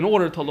stand there in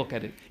order to look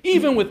at it,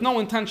 even with no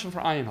intention for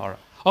ayin hara.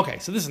 Okay,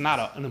 so this is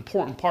not an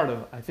important part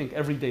of, I think,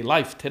 everyday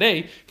life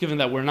today, given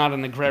that we're not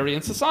an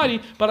agrarian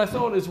society, but I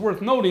thought it is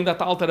worth noting that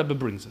the Alter Rebbe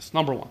brings this,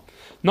 number one.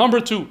 Number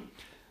two,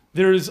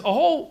 there's a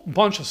whole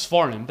bunch of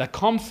Sfarim that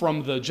come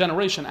from the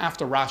generation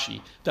after Rashi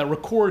that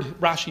record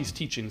Rashi's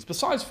teachings.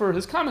 Besides for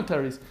his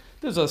commentaries,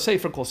 there's a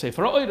Sefer called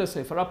Sefer HaOida,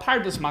 Sefer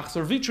HaPardes,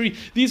 Machzor Vitri.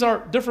 These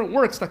are different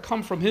works that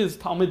come from his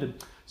Talmudim.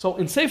 So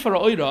in Sefer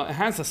HaOida, it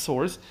has a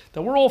source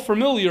that we're all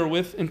familiar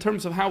with in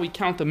terms of how we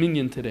count a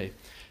minyan today.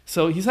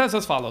 So he says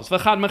as follows,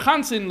 V'chad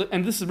mechansin,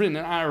 and this is written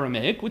in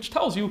Aramaic, which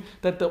tells you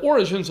that the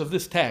origins of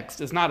this text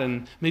is not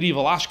in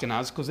medieval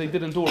Ashkenaz, because they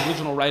didn't do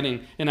original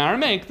writing in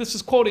Aramaic. This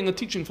is quoting a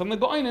teaching from the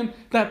Goinim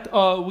that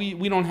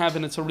we don't have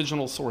in its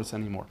original source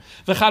anymore.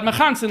 V'chad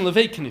mechansin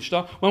levei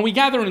knishta, when we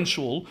gather in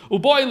shul,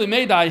 uboy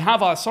limedai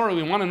hava asara,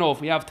 we want to know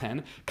if we have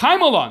 10,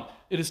 kaimolon,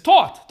 it is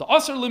taught, the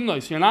asr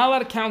limnois, you're not allowed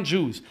to count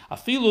Jews,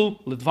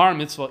 afilu lidvar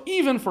mitzvah,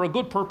 even for a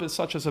good purpose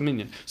such as a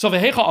minyan. So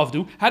v'hecha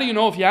avdu, how do you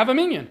know if you have a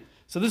minyan?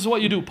 So this is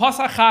what you do.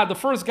 Pasachad, the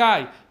first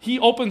guy, he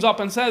opens up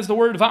and says the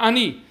word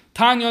va'ani.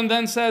 Tanyan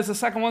then says, the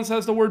second one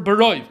says the word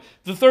beroiv.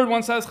 The third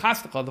one says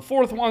chastaka. The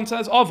fourth one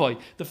says avoy.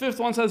 The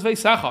fifth one says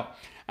veisecha.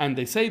 And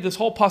they say this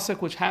whole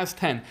pasuk which has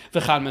 10.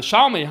 V'chad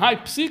meshalmei hai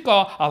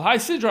psika al hai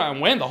sidra.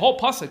 And when the whole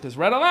pasuk is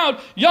read aloud,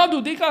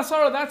 yadu dika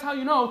asara, that's how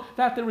you know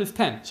that there is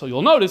 10. So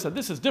you'll notice that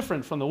this is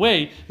different from the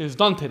way it is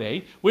done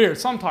today, where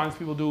sometimes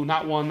people do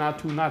not 1, not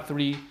 2, not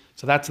 3.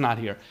 So that's not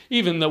here.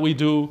 Even that we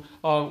do,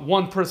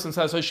 one person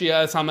says,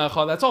 Hoshia es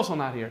hamecha, that's also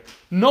not here.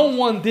 No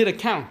one did a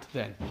count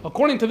then.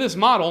 According to this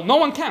model, no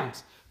one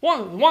counts.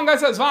 One guy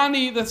says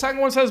Vani, the second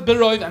one says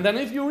Beroiv, and then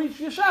if you reach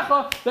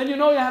Yeshecha, then you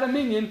know you had a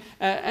minyan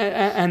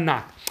and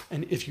not.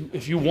 And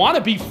if you want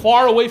to be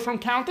far away from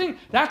counting,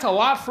 that's a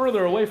lot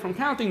further away from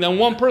counting than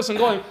one person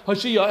going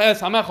Hoshia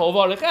es hamecha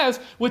uvarich es,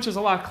 which is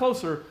a lot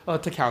closer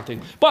to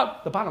counting.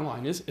 But the bottom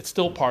line is, it's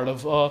still part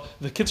of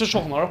the Kitzur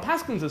Shulchan Aruch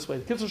paskins this way.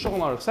 The Kitzur Shulchan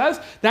Aruch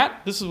says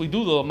that this is we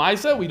do the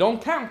Maisa, we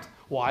don't count.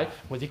 Why?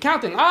 When you're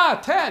counting,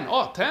 10,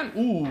 10,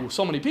 ooh,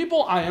 so many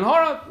people, ayin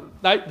hara,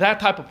 that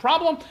type of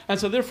problem, and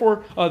so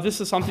therefore this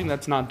is something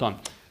that's not done.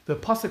 The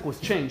pasuk was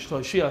changed to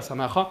Hoshia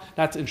Samecha.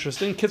 That's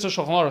interesting. Kitzur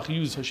Shulchan Aruch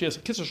used Hoshia.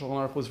 Kitzur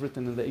Shulchan Aruch was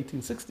written in the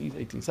 1860s,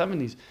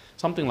 1870s,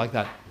 something like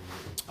that.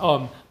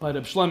 By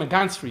the Shlomo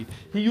Gansfried,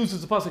 he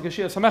uses the pasuk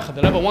Hoshia Samecha.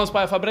 The Rebbe once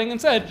by a Fabrengen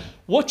said,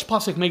 which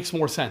pasuk makes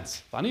more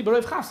sense? Vani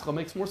Berev Chascha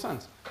makes more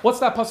sense. What's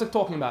that pasuk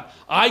talking about?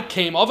 I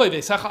came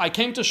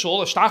to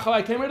shul,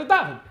 I came here to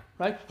daven.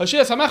 Right?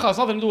 Hoshia Samecha has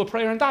nothing to do with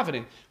prayer and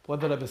davening. What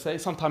did the Rebbe say?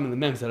 Sometime in the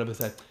Mems, the Rebbe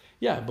said,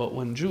 yeah, but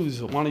when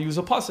Jews want to use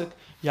a pasuk,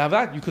 you have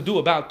that. You could do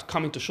about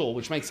coming to shul,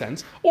 which makes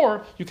sense.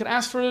 Or you could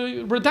ask for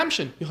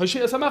redemption.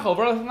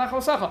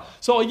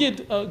 So a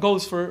yid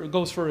goes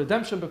for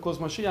redemption because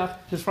Mashiach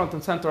is front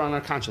and center on our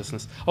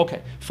consciousness.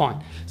 Okay,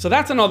 fine. So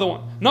that's another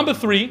one. Number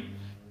 3,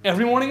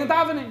 every morning in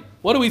davening.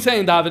 What do we say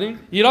in davening?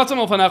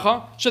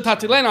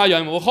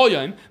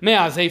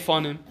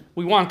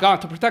 We want God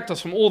to protect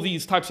us from all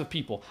these types of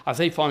people.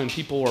 Azeifanim,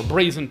 people or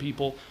brazen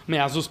people. May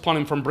azus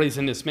panim, from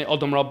brazenness. May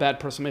adam ra, bad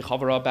person. May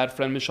chavara, bad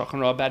friend. May shachan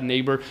ra, bad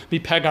neighbor. May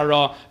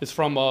pegara is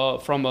from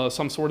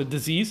some sort of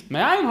disease. May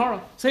ayin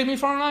hara, save me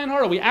from an ayin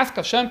hara. We ask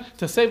Hashem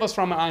to save us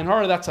from an ayin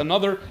hara. That's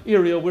another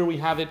area where we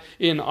have it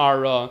in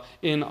our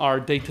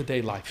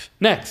day-to-day life.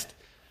 Next,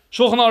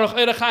 Shulchan Aruch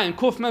Orach Chaim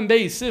Kuf Mem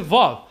Beis Siv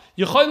Vav.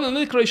 Yecholim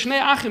likro shnei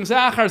achim ze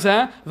achar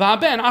ze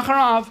v'aben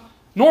acharav.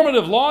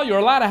 Normative law, you're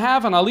allowed to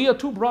have an aliyah,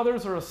 2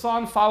 brothers or a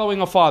son following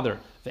a father.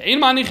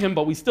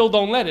 But we still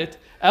don't let it.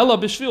 Ella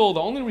b'shvil, the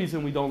only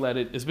reason we don't let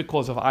it is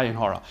because of ayin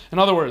hara. In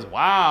other words,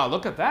 wow,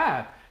 look at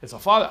that. It's a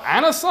father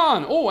and a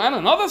son. Oh, and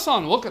another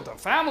son. Look at the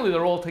family.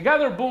 They're all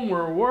together. Boom,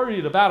 we're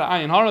worried about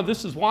ayin hara.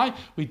 This is why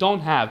we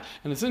don't have.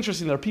 And it's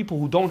interesting, there are people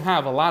who don't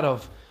have a lot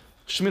of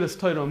Shmiras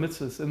Torah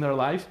mitzvahs in their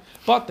life,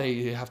 but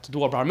they have to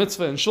do a bar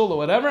mitzvah and shul or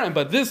whatever.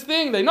 But this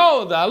thing, they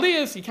know the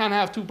aliyahs. You can't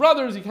have two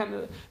brothers. You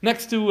can't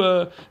next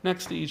to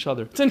each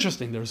other. It's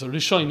interesting. There's a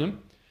Rishonim,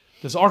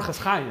 there's Archas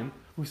Chaim,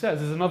 who says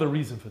there's another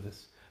reason for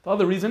this. The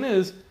other reason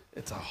is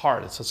it's a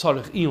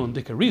tzarich iyun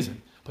dika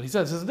reason. But he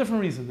says there's a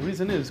different reason. The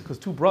reason is because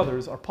two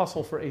brothers are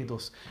puzzle for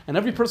eidos. And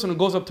every person who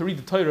goes up to read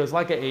the Torah is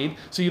like an aid.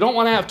 So you don't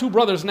want to have two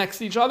brothers next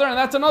to each other, and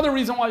that's another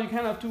reason why you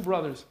can't have two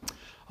brothers.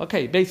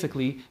 Okay,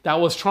 basically, that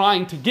was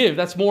trying to give,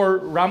 that's more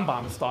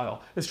Rambam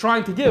style, is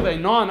trying to give a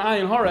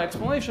non-ayin hara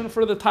explanation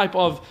for the type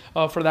of,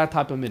 for that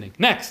type of minig.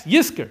 Next,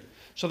 Yisker.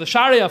 So the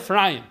Sharia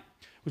Ephraim,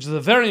 which is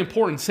a very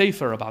important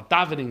sefer about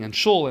davening and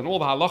shul and all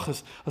the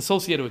halachas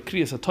associated with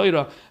Kriyas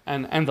HaTorah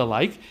and the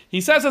like.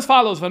 He says as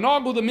follows,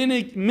 V'nagu the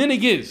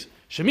minig is,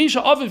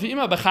 Shemisha aviv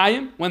v'ima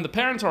b'chayim, when the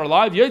parents are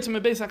alive, Yotzim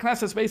beis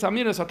HaKnesses, beis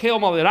HaMiras, HaKeil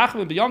Mal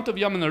Yerachim, B'yom Tov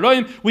Yom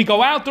Neroim, we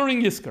go out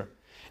during Yisker.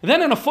 And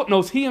then in a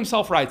footnote, he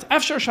himself writes,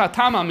 Efshar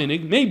Shatama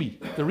minig, maybe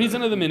the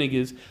reason of the minig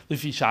is,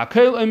 everyone's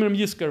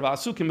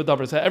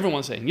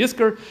saying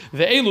Yisker,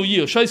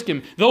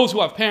 those who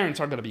have parents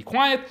are going to be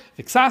quiet,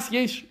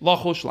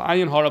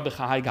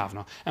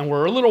 and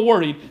we're a little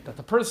worried that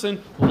the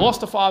person who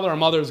lost a father or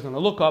mother is going to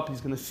look up, he's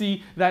going to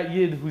see that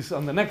Yid who's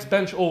on the next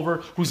bench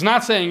over, who's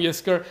not saying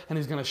Yisker, and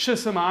he's going to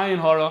shiss him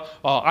ayin hara,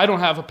 I don't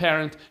have a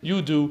parent,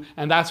 you do,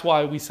 and that's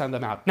why we send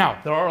them out.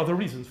 Now, there are other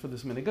reasons for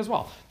this minig as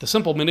well. The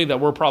simple minig that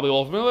we're probably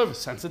all familiar with,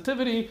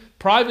 sensitivity,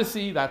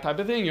 privacy, that type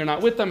of thing. You're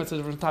not with them. It's a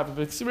different type of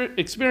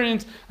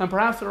experience. And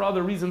perhaps there are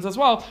other reasons as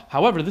well.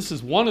 However, this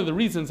is one of the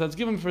reasons that's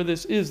given for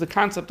this is the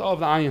concept of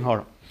the ayin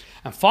hara.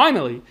 And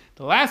finally,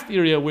 the last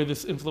area where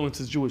this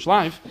influences Jewish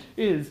life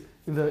is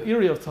in the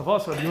area of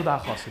Tzavos Rabbi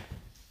Yehuda HaChassid.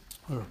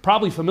 We're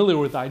probably familiar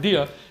with the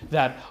idea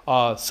that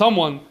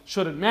someone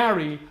shouldn't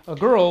marry a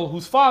girl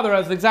whose father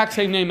has the exact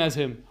same name as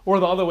him,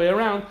 or the other way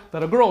around,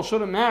 that a girl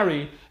shouldn't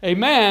marry a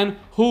man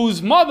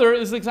whose mother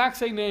is the exact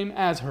same name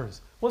as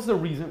hers. What's the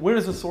reason? Where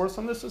is the source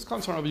on this? This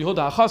comes from Rabbi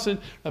Yehuda HaChassid.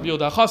 Rabbi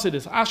Yehuda HaChassid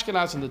is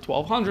Ashkenaz in the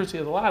 1200s. He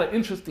has a lot of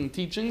interesting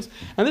teachings.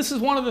 And this is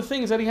one of the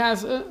things that he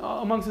has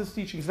amongst his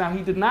teachings. Now,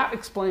 he did not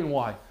explain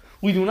why.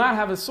 We do not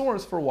have a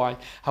source for why.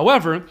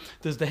 However,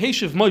 there's the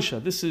Heishiv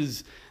Moshe. This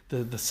is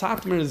the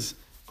Satmar's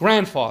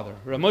grandfather,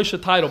 Rav Moshe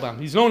Teitelbaum.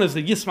 He's known as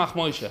the Yismach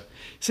Moshe.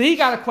 So he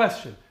got a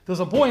question. There's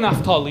a boy,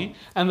 Naphtali,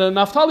 and the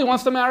Naphtali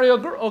wants to marry a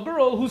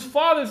girl whose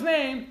father's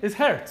name is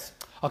Hertz.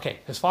 Okay,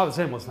 his father's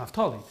name was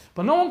Naphtali,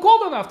 but no one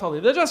called him Naphtali.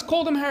 They just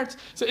called him Hertz.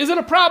 So is it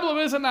a problem?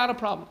 Is it not a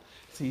problem?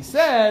 So he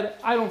said,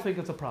 I don't think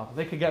it's a problem.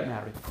 They could get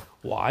married.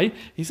 Why?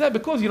 He said,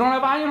 because you don't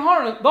have ayin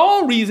hara. The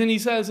whole reason, he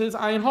says, is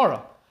ayin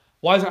hara.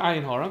 Why is it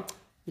ayin hara?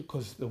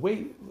 Because the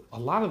way a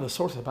lot of the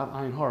sources about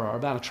ayin hara are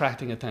about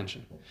attracting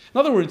attention. In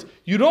other words,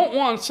 you don't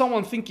want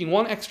someone thinking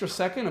one extra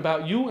second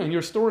about you and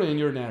your story and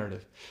your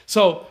narrative.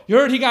 So you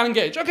heard he got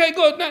engaged. Okay,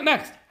 good.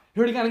 Next. You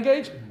heard he got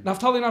engaged?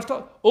 Naphtali.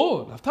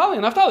 Oh, Naphtali.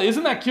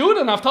 Isn't that cute?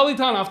 A Naphtali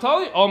to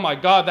Naphtali? Oh my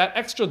God, that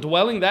extra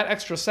dwelling, that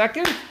extra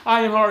second,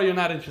 ayin hara you're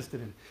not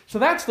interested in. So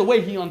that's the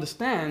way he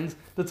understands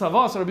the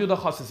Tzavos Rabbi Yehuda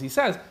HaChassid. He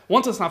says,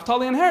 once it's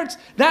Naphtali and Hertz,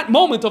 that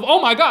moment of,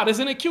 oh my God,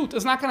 isn't it cute?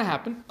 It's not going to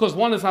happen, because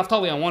one is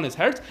Naphtali and one is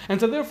Hertz,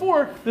 and so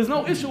therefore, there's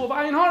no issue of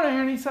ayin hara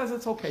here, and he says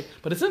it's okay.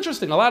 But it's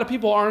interesting, a lot of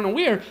people aren't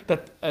aware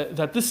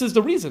that this is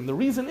the reason. The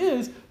reason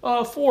is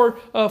for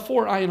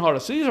ayin hara.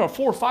 So these are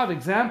 4 or 5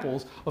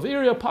 examples of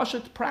area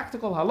pashut,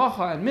 practical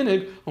halacha, and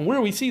minig, on where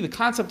we see the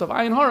concept of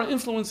ayin hara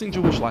influencing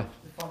Jewish life.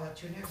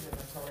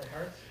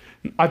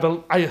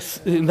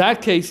 In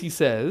that case, he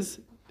says,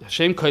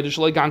 Hashem Kodesh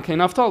Lo Gan Kein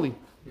Naphtali.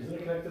 Isn't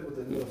it connected with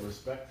the idea of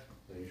respect?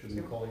 That you shouldn't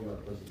be calling him a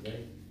person's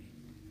name?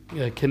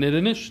 Yeah,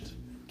 Kenida nisht.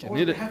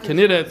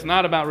 Kenida, it's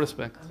not about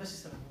respect. The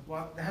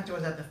hechta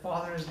was that the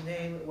father's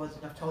name was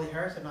Naphtali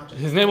Hertz and not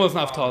just... His name was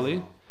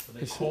Naphtali. So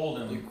they called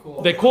him.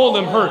 They called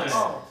him Hertz.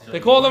 They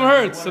called him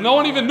Hertz. So no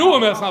one even knew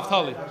him as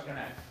Naphtali.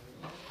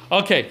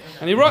 Okay,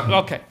 and he wrote,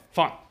 okay,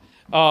 fine.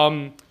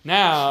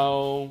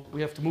 Now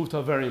we have to move to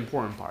a very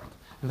important part.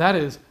 And that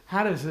is,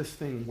 how does this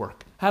thing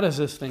work? How does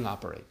this thing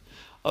operate?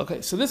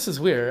 Okay, so this is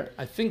where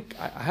I think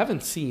I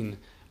haven't seen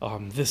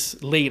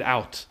this laid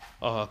out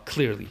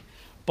clearly.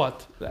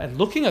 But and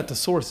looking at the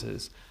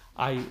sources,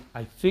 I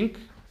think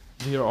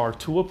there are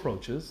 2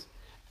 approaches,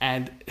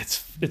 and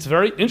it's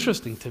very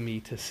interesting to me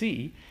to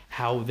see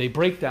how they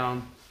break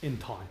down in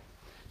time.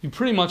 You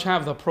pretty much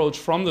have the approach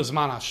from the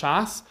Zman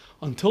HaShas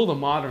until the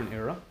modern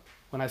era.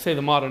 When I say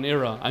the modern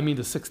era, I mean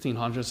the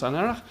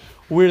 1600s,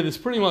 where there's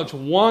pretty much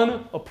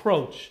one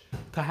approach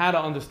to how to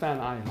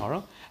understand ayin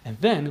hara. And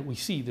then we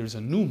see there's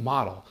a new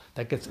model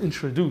that gets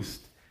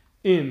introduced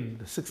in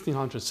the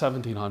 1600s,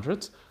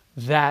 1700s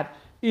that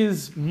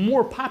is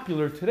more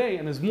popular today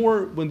and is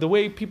more, when the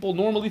way people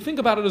normally think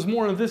about it is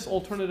more of this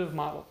alternative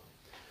model.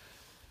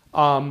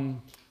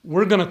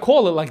 We're going to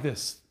call it like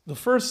this. The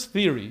first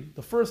theory,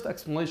 the first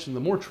explanation, the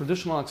more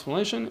traditional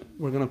explanation,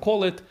 we're going to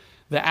call it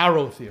the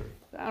arrow theory.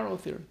 Arrow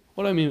theory.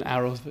 What do I mean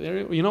arrow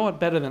theory? You know what?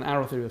 Better than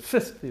arrow theory.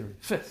 Fist theory.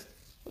 Fist.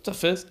 What's a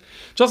fist?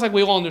 Just like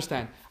we all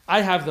understand.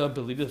 I have the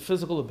ability, the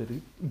physical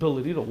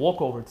ability to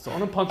walk over to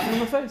someone and punch them in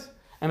the face.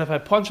 And if I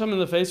punch them in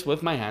the face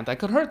with my hand, I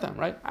could hurt them,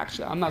 right?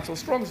 Actually, I'm not so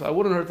strong, so I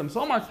wouldn't hurt them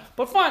so much.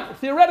 But fine,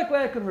 theoretically,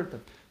 I could hurt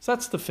them. So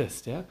that's the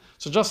fist, yeah?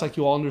 So just like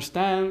you all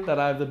understand that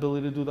I have the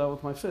ability to do that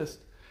with my fist.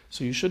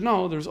 So you should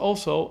know there's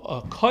also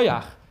a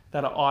koyach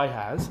that an eye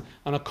has,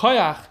 and a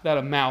koyach that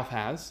a mouth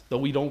has, though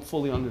we don't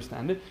fully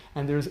understand it.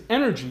 And there's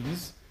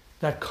energies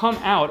that come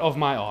out of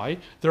my eye.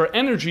 There are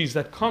energies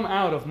that come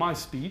out of my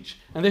speech,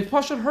 and they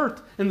push and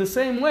hurt in the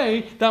same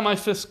way that my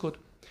fist could.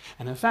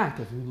 And in fact,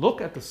 if you look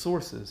at the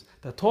sources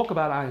that talk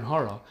about ayin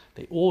hara,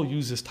 they all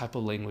use this type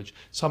of language.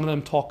 Some of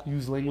them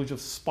use language of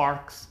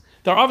sparks.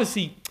 They're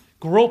obviously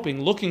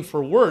groping, looking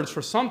for words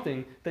for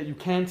something that you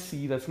can't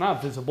see, that's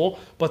not visible.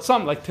 But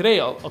some, like today,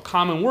 a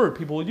common word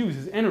people would use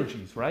is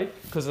energies, right?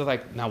 Because they're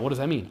like, now what does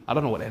that mean? I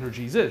don't know what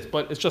energies is,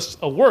 but it's just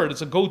a word.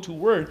 It's a go-to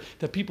word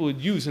that people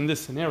would use in this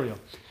scenario.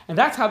 And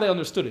that's how they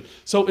understood it.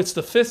 So it's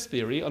the fist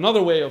theory.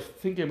 Another way of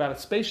thinking about it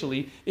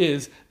spatially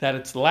is that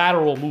it's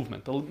lateral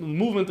movement. The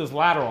movement is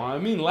lateral. I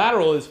mean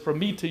lateral is from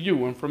me to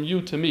you and from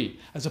you to me,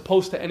 as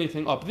opposed to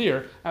anything up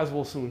there, as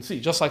we'll soon see.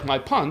 Just like my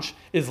punch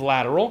is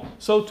lateral,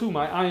 so too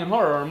my ayin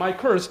hara, or my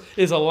curse,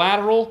 is a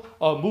lateral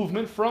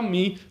movement from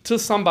me to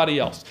somebody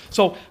else.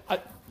 So,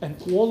 and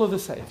all of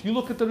this, if you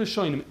look at the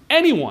Rishonim,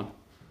 anyone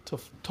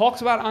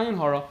talks about ayin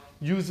hara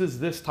uses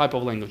this type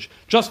of language.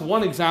 Just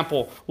one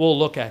example we'll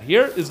look at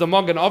here is the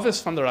Magen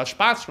Avis from the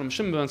Rashbats, from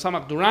Shimon ben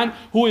Samak Duran,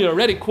 who we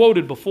already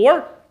quoted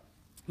before.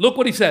 Look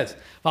what he says.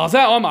 If you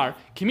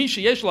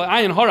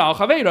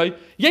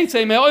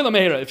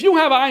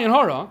have ayin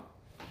hara,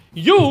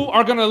 you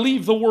are going to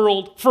leave the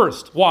world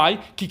first. Why?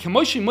 Just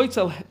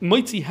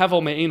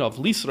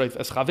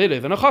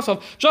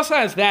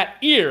as that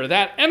ear,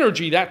 that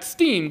energy, that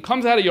steam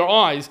comes out of your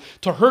eyes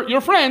to hurt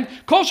your friend,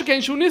 also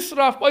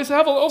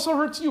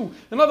hurts you.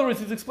 In other words,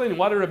 he's explaining,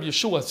 why did Rabbi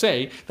Yeshua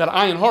say that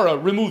ayin hara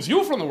removes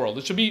you from the world?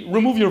 It should be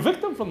remove your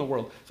victim from the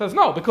world. He says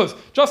no, because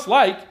just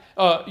like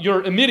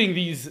you're emitting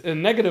these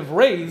negative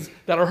rays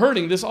that are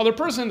hurting this other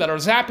person, that are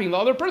zapping the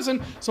other person,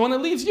 so when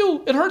it leaves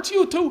you, it hurts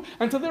you too,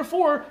 and so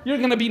therefore you're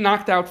going to be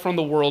knocked out from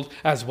the world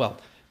as well.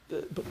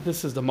 But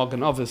this is the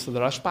Magen Avis of the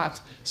Rashbat.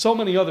 So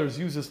many others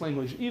use this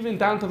language. Even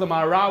down to the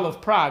Maharal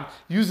of Prague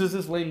uses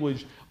this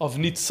language of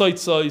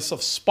nitzoitzos,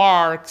 of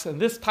sparks,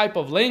 and this type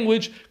of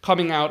language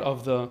coming out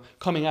of the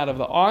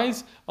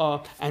eyes.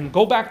 And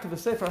go back to the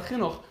Sefer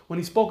Chinuch when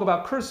he spoke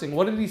about cursing.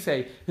 What did he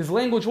say? His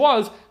language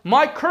was,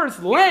 my curse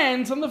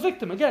lands on the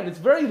victim. Again, it's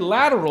very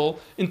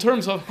lateral in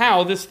terms of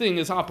how this thing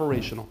is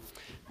operational.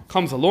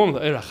 Comes along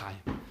the Eirach Chaim.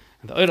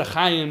 And the Eirach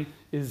Chaim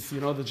is,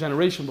 the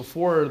generation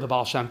before the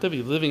Baal Shem Tov. He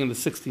was living in the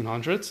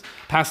 1600s,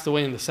 passed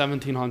away in the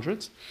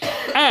 1700s.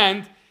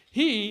 And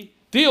he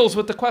deals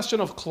with the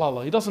question of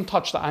klala. He doesn't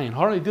touch the ayin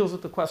hara, he deals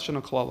with the question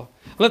of klala.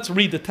 Let's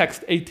read the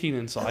text 18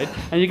 inside,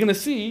 and you're going to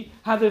see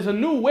how there's a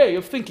new way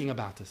of thinking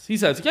about this. He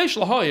says, we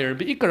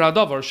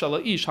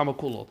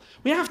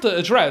have to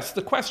address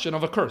the question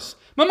of a curse.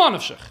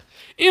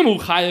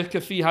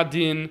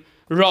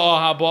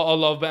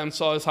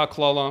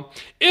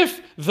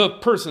 If the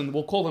person,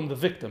 we'll call him the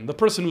victim, the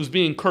person who's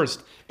being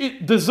cursed,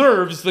 it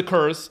deserves the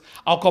curse,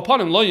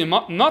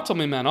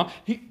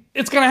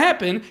 it's going to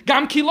happen,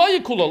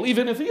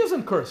 even if he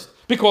isn't cursed.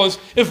 Because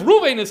if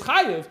Ruvain is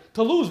chayiv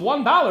to lose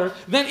 $1,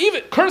 then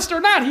even cursed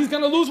or not, he's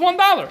going to lose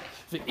 $1.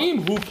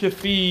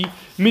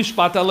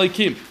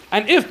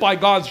 And if by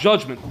God's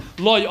judgment,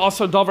 and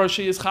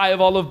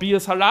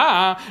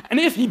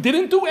if he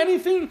didn't do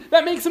anything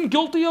that makes him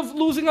guilty of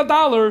losing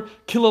 $1,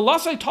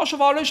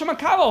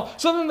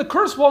 so then the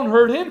curse won't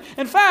hurt him.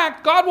 In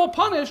fact, God will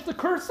punish the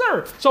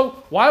cursor.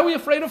 So why are we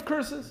afraid of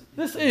curses?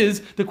 This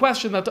is the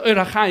question that the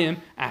Eirach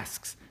Chaim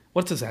asks.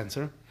 What's his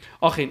answer?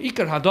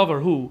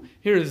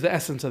 Here is the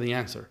essence of the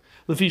answer.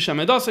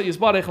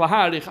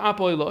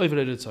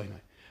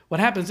 What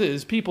happens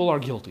is people are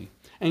guilty,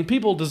 and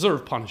people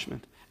deserve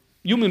punishment.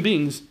 Human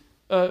beings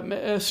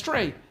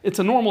stray. It's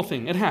a normal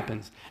thing. It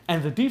happens.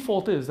 And the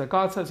default is that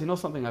God says, you know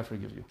something, I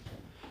forgive you.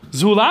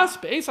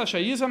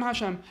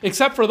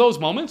 Except for those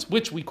moments,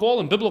 which we call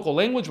in biblical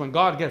language when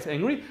God gets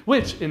angry,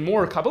 which in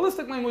more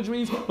Kabbalistic language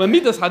means when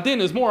Midas Hadin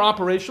is more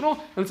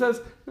operational and says,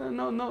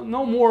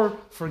 no more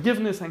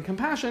forgiveness and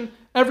compassion.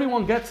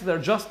 Everyone gets their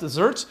just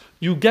desserts.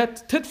 You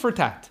get tit for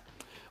tat.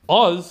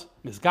 So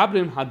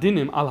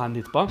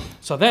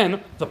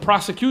then the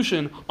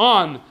prosecution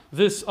on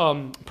this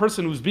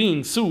person who's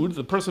being sued,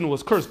 the person who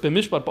was cursed,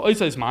 is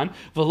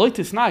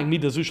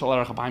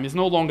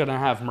no longer going to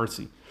have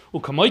mercy.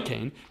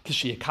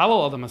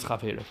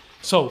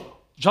 So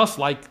just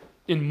like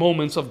in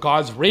moments of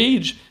God's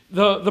rage,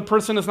 the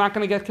person is not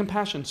going to get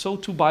compassion. So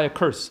too by a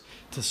curse.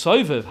 To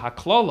soiviv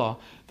haklala,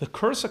 the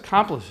curse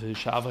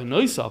accomplishes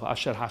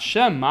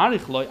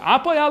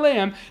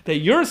that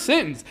your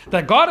sins,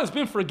 that God has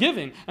been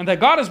forgiving and that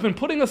God has been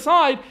putting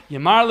aside,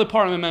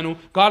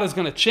 God is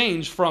going to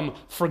change from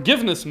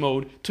forgiveness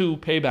mode to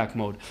payback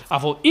mode.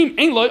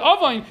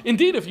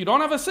 Indeed, if you don't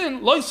have a sin,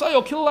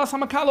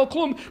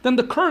 then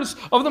the curse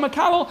of the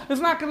makalo is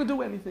not going to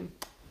do anything.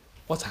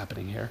 What's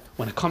happening here?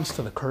 When it comes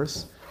to the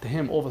curse, to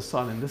him, all of a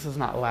sudden, this is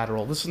not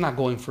lateral. This is not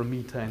going from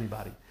me to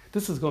anybody.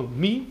 This is going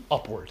me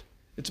upward.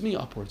 It's me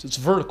upwards. It's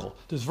vertical.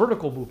 There's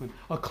vertical movement.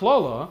 A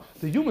klala,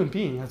 the human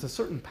being, has a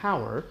certain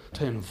power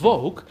to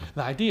invoke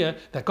the idea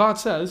that God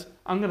says,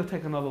 I'm going to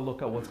take another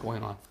look at what's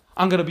going on.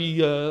 I'm going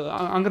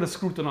to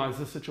scrutinize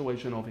this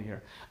situation over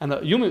here. And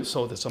the human,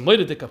 so there's a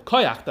moededik of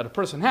koyach that a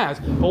person has.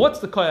 But what's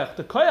the koyach?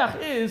 The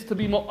koyach is to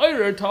be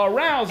mo'orer, to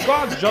arouse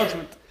God's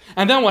judgment.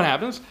 And then what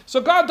happens?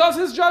 So God does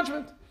his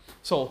judgment.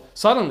 So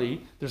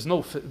suddenly, there's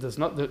not,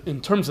 in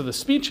terms of the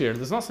speech here,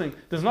 there's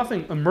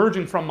nothing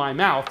emerging from my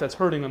mouth that's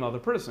hurting another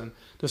person.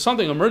 There's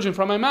something emerging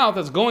from my mouth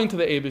that's going to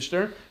the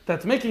Eibishter,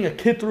 that's making a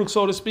kitruk,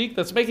 so to speak,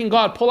 that's making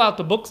God pull out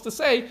the books to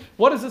say,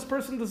 what does this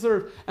person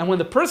deserve? And when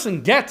the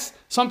person gets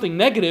something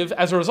negative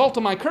as a result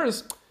of my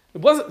curse,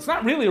 it's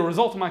not really a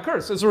result of my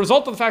curse. It's a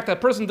result of the fact that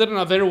person did an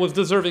Avera, was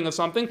deserving of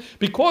something.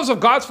 Because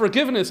of God's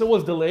forgiveness, it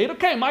was delayed.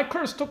 Okay, my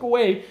curse took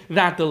away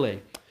that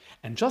delay.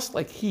 And just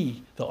like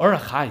the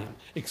Orach Chaim,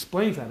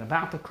 explains that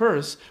about the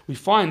curse, we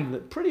find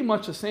that pretty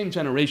much the same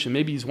generation,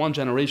 maybe he's one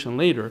generation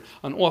later,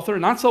 an author,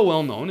 not so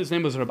well known, his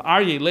name was Reb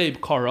Aryeh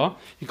Leib Kara.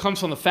 He comes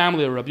from the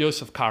family of Reb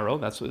Yosef Karo,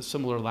 that's a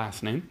similar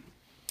last name.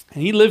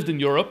 And he lived in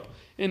Europe,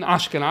 in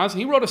Ashkenaz.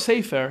 He wrote a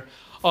sefer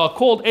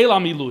called Eila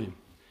Miluim.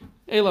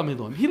 Eila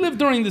Miluim. He lived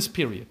during this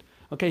period.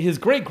 Okay, his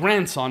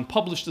great-grandson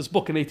published this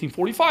book in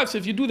 1845, so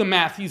if you do the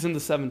math, he's in the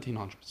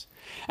 1700s.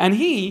 And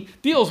he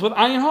deals with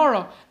Ayin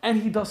Hara,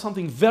 and he does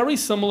something very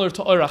similar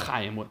to Orach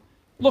Chaim.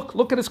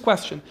 Look at his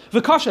question.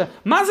 V'kasha,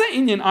 maze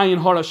inyan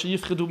Ayin Hara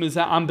sheyifchedu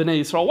mizeh am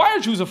b'nei Yisrael? Why are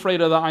Jews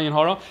afraid of the Ayin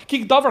Hara?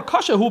 Ki davar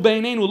kasha hu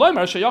beineinu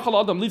loimer sheyachal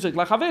adam livzik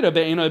lachavera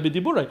beinoi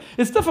b'diburei.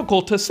 It's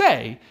difficult to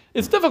say.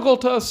 It's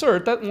difficult to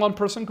assert that one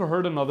person could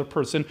hurt another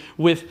person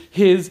with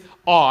his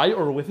eye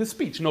or with his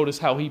speech. Notice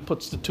how he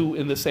puts the two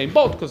in the same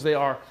boat, because they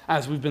are,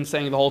 as we've been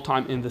saying the whole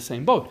time, in the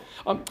same boat.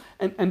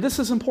 And this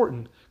is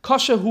important.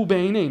 Kasha hu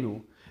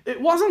beinenu. It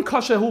wasn't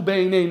kasha hu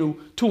beinenu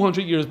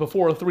 200 years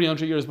before, or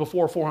 300 years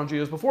before, 400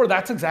 years before.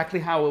 That's exactly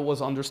how it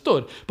was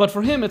understood. But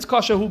for him, it's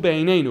kasha hu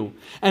beinenu.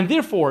 And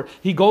therefore,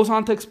 he goes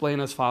on to explain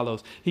as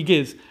follows. He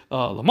gives,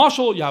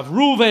 Lamashal, Yav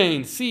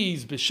Ruvain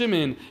sees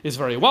Bishimin is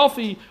very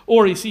wealthy,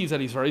 or he sees that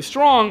he's very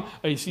strong,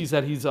 or he sees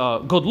that he's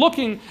good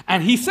looking,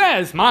 and he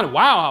says, man,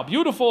 wow, how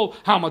beautiful,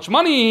 how much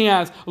money he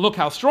has, look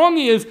how strong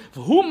he is.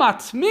 Hu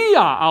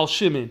matmiya al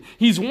Shimin.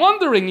 He's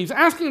wondering, he's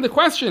asking the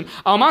question,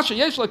 Al Masha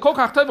Yesh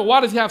Lekokach Teva,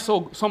 why does he have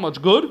so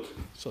much good?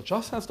 So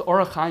just as the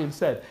Orach Chaim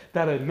said,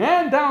 that a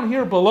man down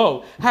here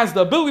below has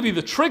the ability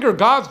to trigger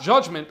God's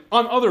judgment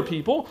on other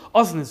people,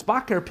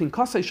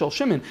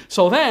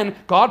 so then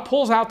God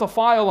pulls out the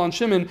file on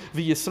Shimon,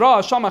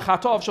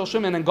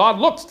 and God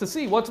looks to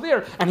see what's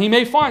there, and he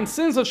may find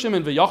sins of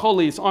Shimon,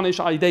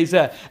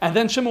 and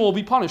then Shimon will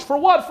be punished. For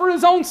what? For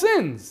his own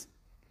sins.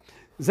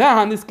 This is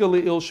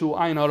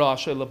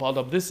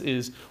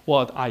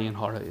what Ayin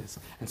Hara is.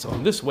 And so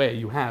in this way,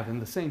 you have, in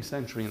the same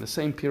century, in the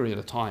same period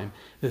of time,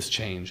 this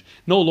change.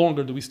 No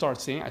longer do we start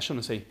seeing, I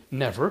shouldn't say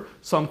never,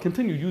 some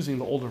continue using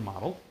the older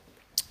model,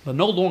 but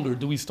no longer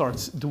do we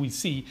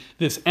see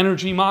this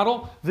energy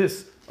model,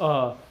 this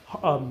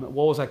what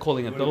was I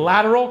calling it? The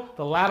lateral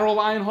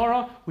Ayin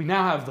Hara. We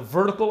now have the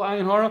vertical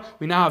Ayin Hara.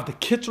 We now have the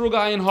Kitrug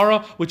Ayin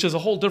Hara, which is a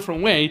whole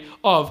different way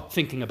of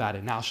thinking about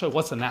it. Now I'll show you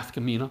what's the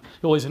nafka mina.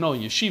 You always know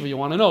in yeshiva, you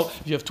want to know,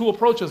 if you have two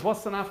approaches,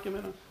 what's the nafka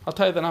mina? I'll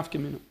tell you the nafka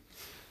mina.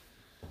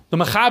 The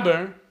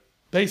Mechaber,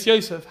 Beis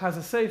Yosef, has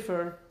a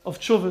sefer of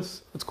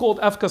tshuvas. It's called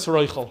Efkas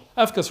Roichel.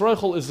 Efkas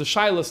Roichel is the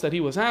shilas that he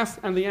was asked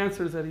and the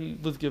answers that he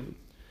was given.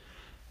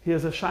 He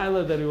has a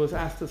shilah that he was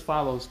asked as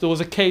follows. There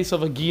was a case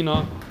of a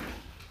gina,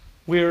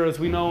 where, as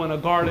we know, in a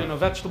garden, a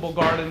vegetable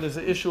garden, there's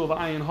an issue of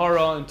Ayin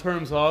Hara in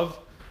terms of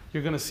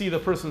you're going to see the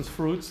person's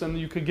fruits and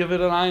you could give it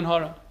an Ayin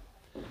Hara.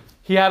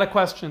 He had a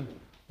question.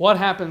 What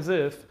happens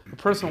if a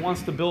person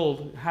wants to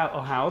build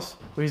a house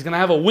where he's going to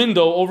have a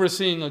window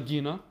overseeing a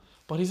gina,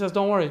 but he says,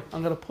 don't worry,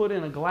 I'm going to put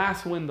in a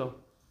glass window.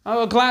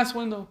 A glass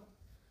window.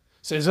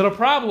 So is it a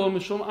problem,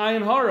 Mishum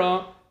Ayin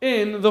Hara,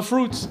 in the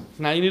fruits?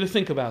 Now you need to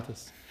think about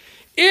this.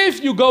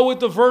 If you go with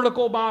the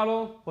vertical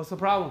model, what's the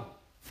problem?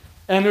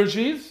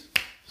 Energies.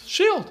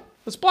 Shield.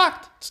 It's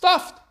blocked. It's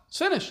stuffed. It's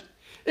finished.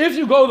 If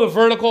you go the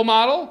vertical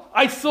model,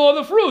 I saw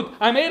the fruit.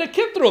 I made a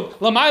kitrug.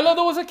 Lamaila,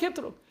 there was a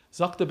kitrug.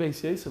 Zak the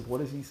Beis Yosef, what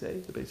does he say?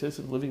 The Beis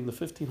Yosef living in the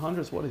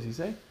 1500s, what does he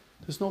say?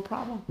 There's no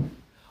problem.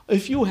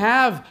 If you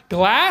have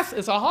glass,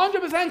 it's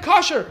 100%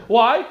 kosher.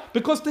 Why?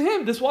 Because to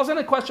him, this wasn't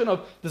a question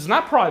of, this is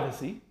not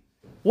privacy.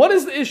 What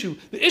is the issue?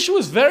 The issue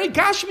is very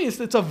gashmius.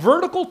 It's a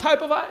vertical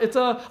type of eye. It's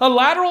a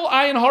lateral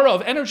Ayin Hara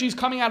of energies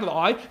coming out of the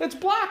eye. It's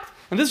blocked.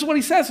 And this is what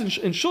he says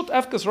in Shut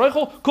Efkas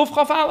Reichel Kuf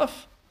Chaf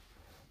Aleph.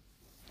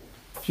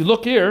 If you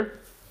look here,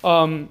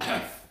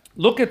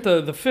 look at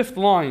the fifth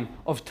line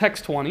of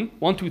text 20.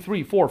 1, 2,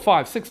 3, 4,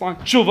 5, 6 line.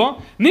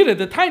 Tshuva. Nida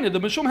the taina the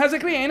mishum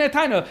hezekriya ain't a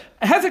taina.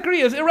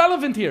 Hezekriya is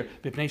irrelevant here.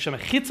 B'pnei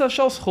shemechitza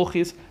shel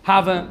schuchis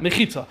have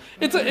mechitza.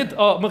 It's a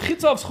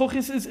mechitza of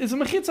schuchis is a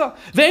mechitza.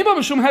 Ve'eba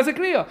mishum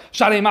hezekriya.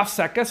 Sharei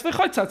mafsekes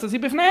v'choitzatz as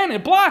b'fnein.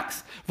 It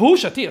blocks. V'hu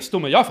shati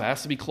astuma yafa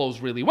has to be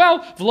closed really well.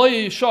 V'lo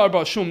yishar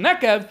ba shum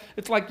nekev.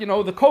 It's like the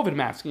COVID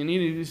mask. You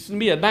need to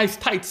be a nice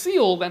tight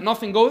seal that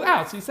nothing goes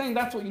out. So he's saying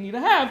that's what you need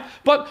to have.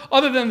 But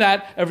other than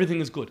that,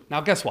 everything is good. Now,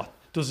 guess what?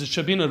 There's the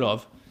Shabina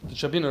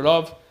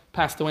Rav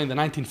passed away in the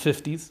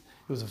 1950s. He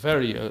was a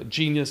very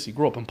genius. He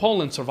grew up in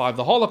Poland, survived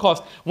the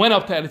Holocaust, went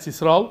up to Eretz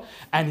Yisrael,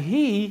 and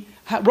he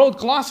wrote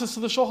glosses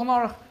to the Shulchan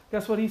Aruch.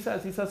 Guess what he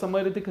says? He says a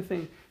mighty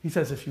thing. He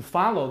says, if you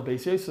follow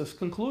Beis Yosef's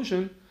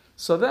conclusion,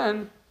 so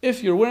then,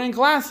 if you're wearing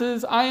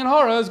glasses, ayin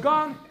hara is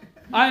gone.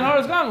 Ayin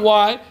hara is gone.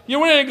 Why? You're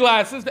wearing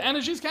glasses, the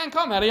energies can't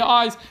come out of your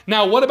eyes.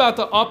 Now, what about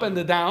the up and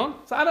the down?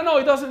 So I don't know,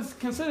 he doesn't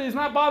consider, he's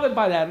not bothered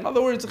by that. In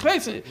other words,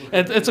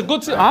 it's a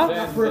good...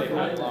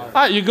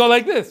 Huh? You go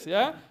like this,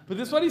 yeah? But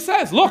this is what he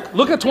says.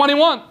 Look at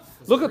 21.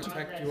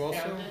 Protect you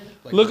also?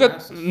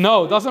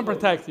 No, it doesn't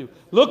protect you.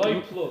 Look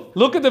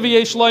at the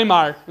V'yesh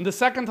Loimar in the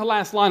second to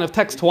last line of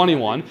text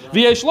 21.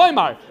 V'yesh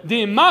Loimar,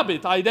 di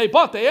mabit aidei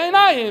bote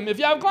einayim. If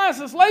you have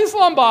glasses, leis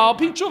lamba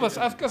pi tshuvas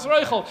efkas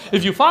reichel.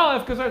 If you follow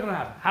efkas reichel, it'll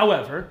happen.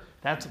 However,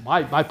 that's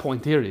my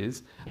point here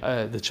is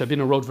the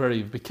Shabina wrote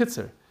very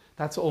bekitzer.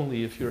 That's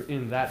only if you're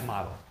in that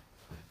model.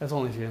 That's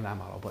only if you're in that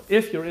model. But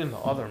if you're in the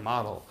other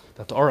model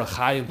that the Orach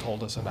Chaim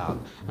told us about,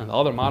 and the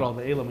other model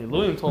the Elam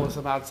Iluyim told us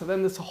about, so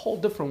then it's a whole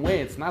different way.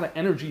 It's not an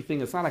energy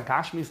thing. It's not a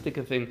Gashmi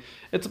thing.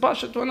 It's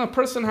about when a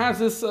person has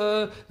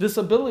this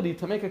ability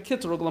to make a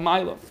kitzur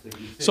l'mayla.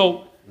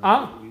 So,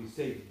 you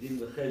say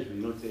din l'cheshbon,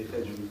 you don't say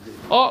cheshbon.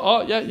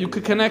 Yeah, you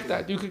could connect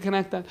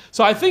that.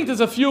 So I think there's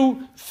a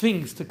few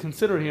things to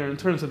consider here in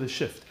terms of the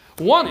shift.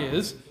 One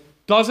is,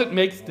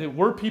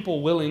 were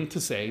people willing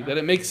to say that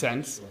it makes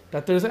sense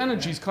that there's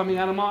energies coming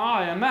out of my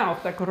eye and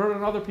mouth that could hurt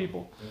other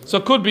people? So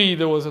it could be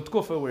there was a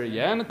tkufa where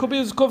and it could be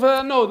a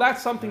tkufa no.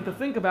 That's something to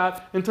think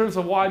about in terms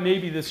of why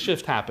maybe this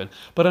shift happened.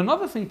 But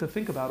another thing to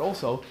think about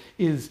also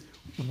is,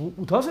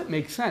 does it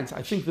make sense?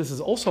 I think this is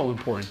also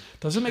important.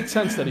 Does it make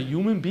sense that a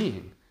human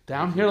being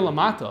down here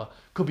lamata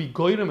could be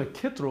goyim a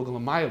kitrug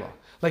lamayla?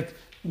 Like,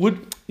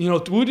 would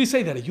you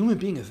say that a human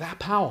being is that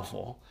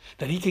powerful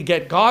that he could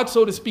get God,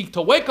 so to speak,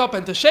 to wake up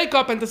and to shake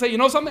up and to say, you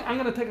know something, I'm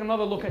going to take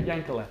another look at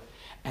Yankele?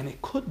 And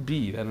it could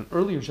be that in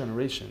earlier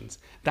generations,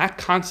 that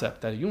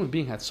concept that a human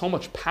being had so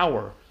much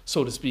power,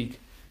 so to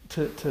speak,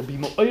 to be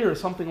mo'ir or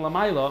something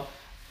lamaila,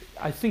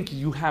 I think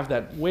you have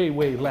that way,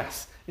 way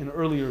less in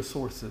earlier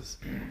sources.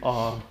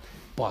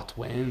 But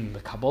when the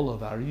Kabbalah,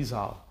 the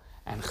Arizal,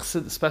 and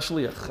Chassid,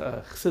 especially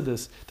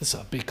Chassidus, this is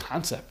a big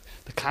concept.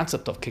 The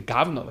concept of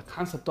kegavna, the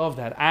concept of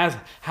that as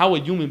how a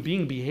human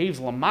being behaves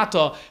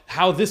lamata,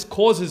 how this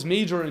causes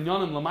major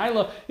inyanim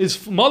lamaila,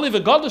 is mali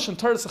v'gadosh in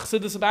Teres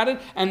Chassidus about it,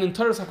 and in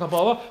Teres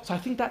HaKabbalah. So I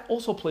think that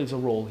also plays a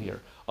role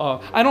here.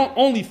 I don't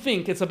only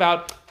think it's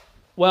about,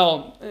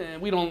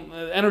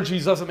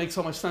 energies doesn't make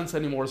so much sense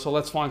anymore, so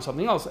let's find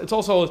something else. It's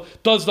also,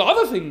 does the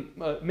other thing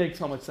make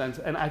so much sense?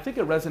 And I think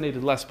it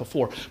resonated less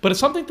before. But it's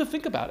something to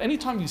think about.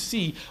 Anytime you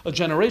see a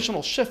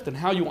generational shift in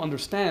how you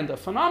understand a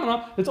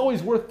phenomena, it's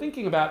always worth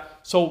thinking about.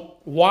 So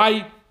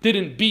why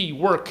didn't B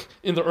work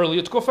in the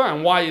earlier Tkufa,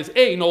 and why is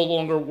A no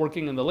longer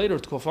working in the later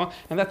Tkufa?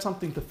 And that's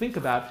something to think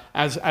about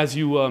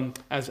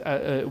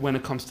when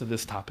it comes to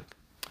this topic.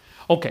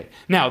 Okay,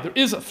 now there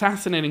is a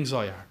fascinating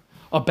Zohar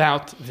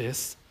about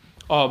this.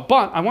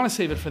 But I want to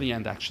save it for the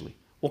end, actually.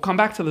 We'll come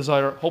back to the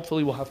Zohar.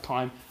 Hopefully we'll have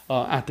time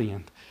at the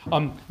end.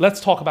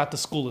 Let's talk about the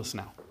skulas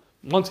now.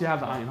 Once you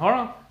have the Ayin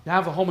Hara, you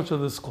have a whole bunch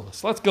of the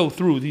skulas. Let's go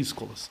through these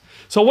skulas.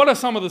 So what are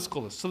some of the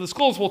skulas? So the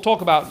skulas we'll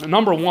talk about,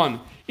 number one,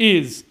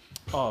 is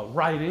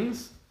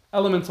writings,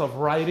 elements of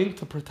writing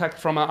to protect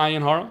from an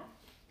Ayin Hara.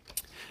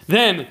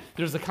 Then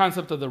there's the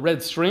concept of the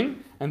red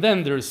string, and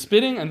then there's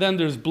spitting, and then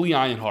there's bli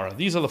ayin hara.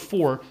 These are the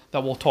four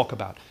that we'll talk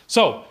about.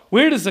 So,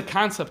 where does the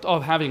concept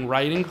of having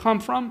writing come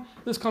from?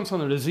 This comes from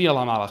the Reziel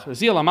HaMalach.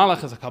 Reziel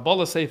HaMalach is a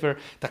Kabbalah sefer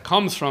that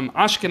comes from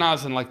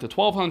Ashkenaz in like the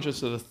 1200s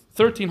to the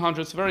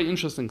 1300s. Very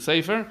interesting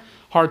sefer,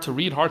 hard to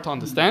read, hard to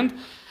understand.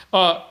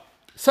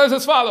 Says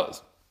as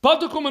follows.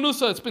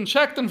 It's been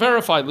checked and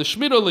verified.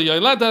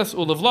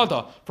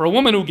 For a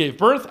woman who gave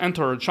birth and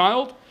to her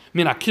child.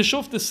 Mina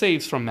kishuf, this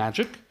saves from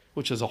magic,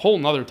 which is a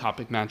whole other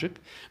topic, magic.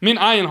 Min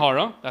ayin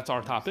hara, that's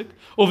our topic.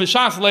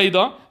 Uvishas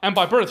leida, and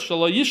by birth,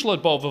 shala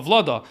yishlat bo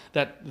v'vlada,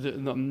 that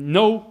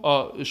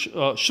no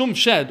shum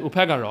shed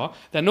upegara,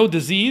 that no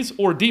disease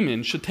or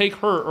demon should take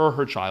her or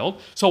her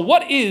child. So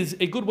what is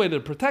a good way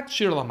to protect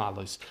shir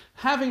lamalis?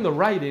 Having the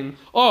writing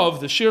of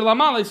the shir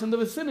lamalis in the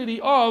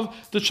vicinity of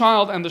the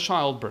child and the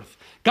childbirth.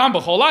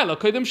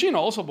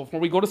 Also, before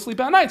we go to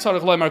sleep at night,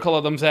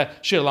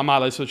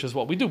 which is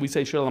what we do. We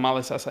say Shir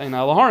Lamalis Asayin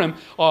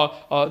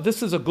Alaharim.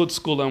 This is a good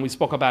school, and we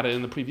spoke about it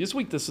in the previous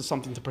week. This is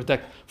something to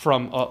protect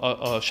from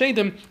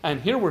Shadim,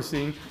 and here we're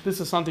seeing this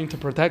is something to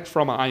protect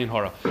from an Ayin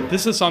Hara.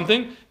 This is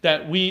something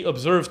that we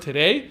observe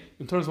today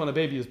in terms of when a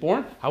baby is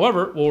born.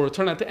 However, we'll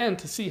return at the end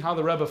to see how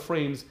the Rebbe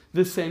frames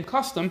this same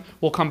custom.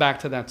 We'll come back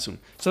to that soon.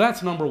 So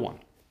that's number one.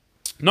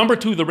 Number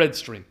two, the red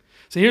string.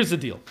 So here's the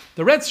deal.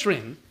 The red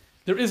string,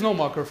 there is no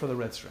makar for the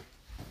red string.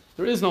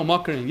 There is no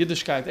makar in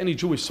Yiddishkeit, any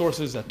Jewish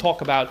sources that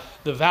talk about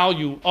the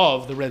value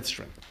of the red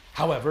string.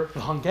 However,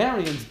 the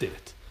Hungarians did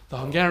it.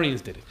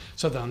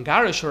 So the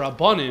Hungarish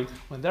Rabbanim,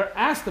 when they're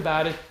asked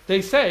about it,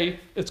 they say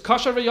it's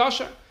kasher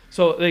v'yasher.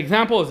 So the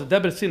example is the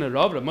Debrecen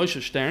Rav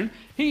Moshe Stern.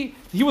 He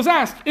was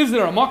asked, is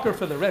there a makar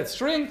for the red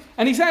string?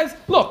 And he says,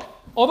 look,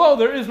 although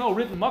there is no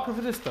written makar for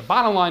this, the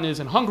bottom line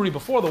is in Hungary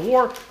before the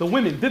war, the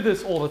women did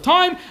this all the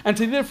time, and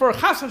to therefore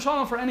chas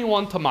v'shalom for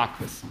anyone to mock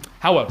this.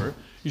 However,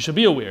 you should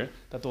be aware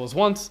that there was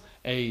once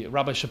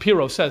Rabbi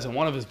Shapiro says in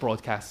one of his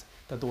broadcasts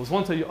that there was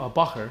once a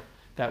bacher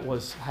that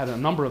had a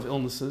number of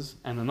illnesses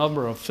and a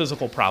number of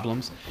physical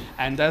problems,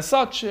 and as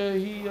such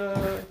he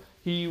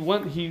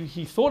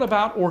thought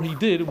about, or he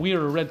did,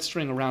 wear a red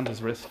string around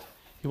his wrist.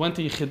 He went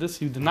to Yechidus.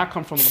 He did not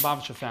come from the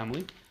Lubavitcher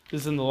family.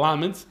 This is in the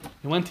Lamids.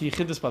 He went to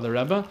Yechidus by the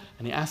Rebbe,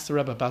 and he asked the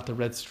Rebbe about the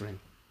red string.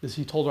 This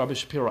he told Rabbi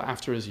Shapiro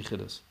after his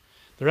Yechidus.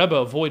 The Rebbe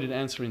avoided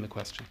answering the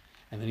question,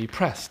 and then he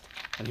pressed,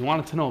 and he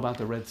wanted to know about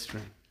the red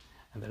string.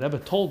 And the Rebbe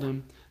told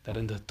him that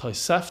in the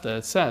Tosefta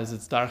it says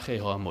it's Darchei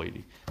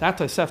HaAmoiri. That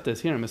Tosefta is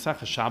here in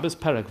Mesachas Shabbos,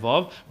 Perek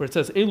Vav, where it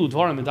says Elu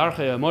Dvarim and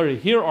Darchei HaAmoiri.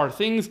 Here are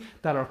things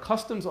that are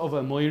customs of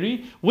a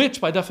Moiri, which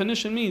by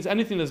definition means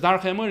anything that's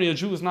Darchei HaAmoiri, a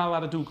Jew is not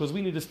allowed to do because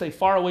we need to stay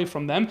far away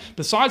from them,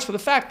 besides for the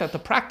fact that the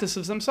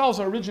practices themselves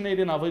are originated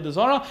in Avodah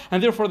Zarah,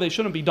 and therefore they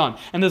shouldn't be done.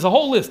 And there's a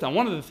whole list, and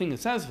one of the things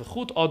it says,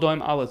 V'chut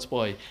Adoim al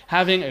Etzboi,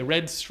 having a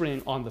red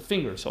string on the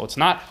finger. So it's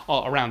not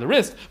around the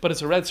wrist, but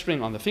it's a red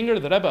string on the finger.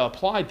 The Rebbe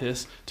applied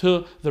this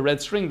to the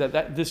red string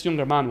that this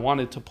younger man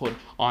wanted to put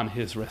on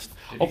his wrist.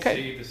 Did he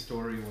say the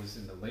story was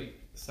in the late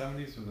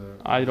 70s or the...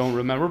 I don't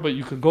remember, but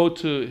you could go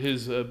to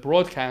his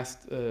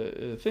broadcast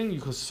thing. You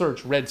could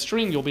search red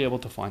string. You'll be able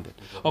to find it.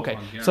 Okay,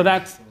 so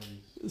that's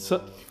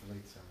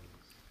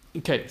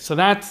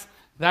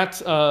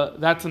that's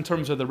in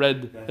terms of the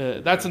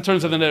red. That's in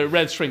terms of the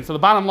red string. So the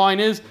bottom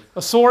line is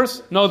a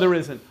source. No, there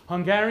isn't.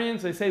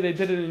 Hungarians, they say they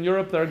did it in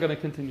Europe. They're going to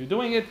continue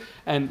doing it,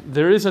 and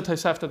there is a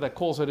Tosefta that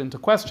calls it into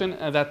question,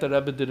 and that the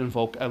Rebbe did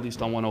invoke at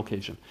least on one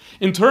occasion.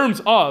 In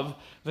terms of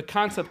the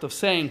concept of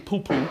saying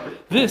poo-poo,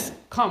 this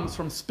comes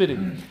from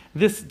spitting.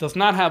 This does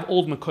not have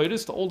old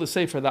Makoidis. The oldest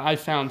sefer that I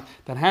found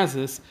that has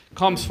this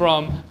comes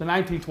from the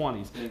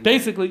 1920s.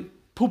 Basically,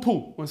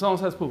 poo-poo. When someone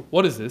says poo,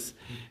 what is this?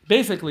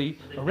 Basically,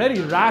 already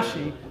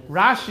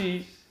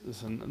Rashi,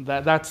 listen,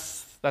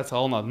 that's a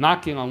whole nother.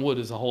 Knocking on wood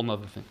is a whole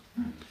nother thing.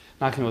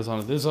 Knocking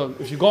on wood.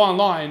 If you go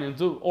online and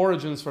do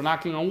origins for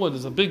knocking on wood,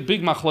 there's a big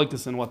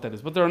machlokes in what that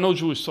is. But there are no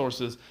Jewish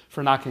sources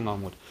for knocking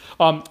on wood.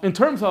 In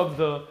terms of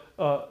the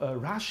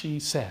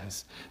Rashi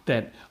says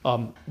that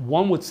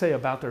one would say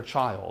about their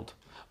child,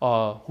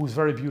 who's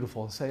very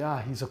beautiful, say,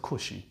 he's a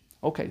kushi.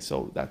 Okay,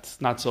 so that's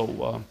not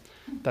so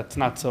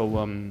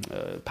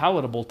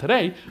palatable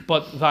today,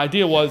 but the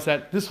idea was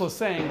that this was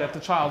saying that the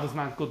child is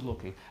not good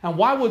looking. And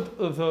why would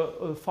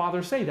the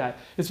father say that?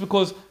 It's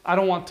because I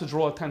don't want to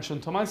draw attention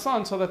to my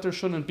son so that there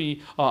shouldn't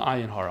be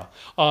ayin hara.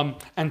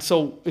 And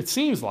so it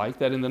seems like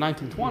that in the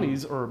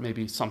 1920s, or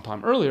maybe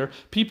sometime earlier,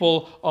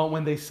 people,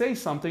 when they say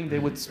something, they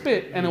would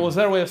spit, and it was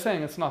their way of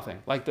saying it's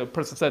nothing. Like the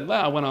person said,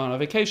 I went on a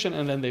vacation,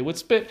 and then they would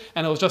spit,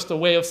 and it was just a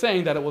way of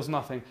saying that it was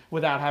nothing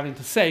without having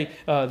to say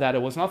that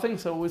it was nothing.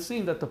 So it would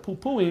seem that the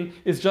poo-pooing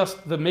is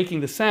just the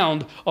making the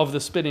sound of the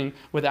spitting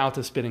without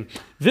the spitting.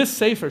 This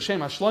Sefer, Shem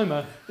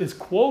HaShloimeh, is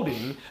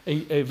quoting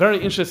a very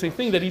interesting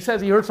thing that he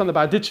says he heard from the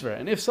Barditchver.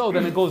 And if so,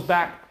 then it goes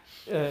back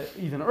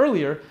even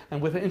earlier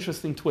and with an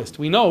interesting twist.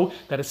 We know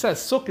that it says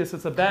Sukkot,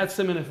 it's a bad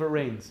simon if it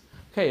rains.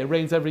 Okay, it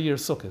rains every year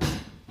Sukkot.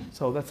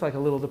 So that's like a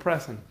little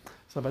depressing.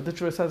 So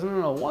Barditchver says,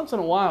 no, once in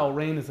a while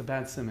rain is a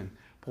bad simon.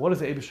 But what does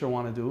the Eibishter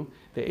want to do?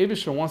 The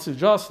Eibishter wants to,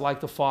 just like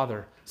the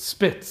father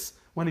spits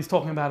when he's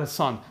talking about his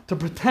son, to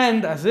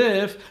pretend as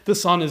if the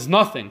son is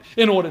nothing.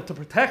 In order to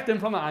protect him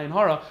from the ayin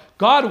hara,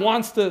 God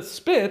wants to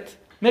spit,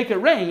 make it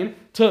rain,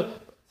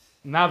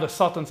 now the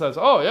Satan says,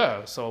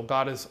 so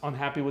God is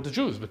unhappy with the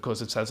Jews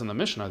because it says in the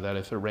Mishnah that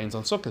if it rains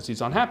on Sukkot,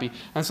 he's unhappy.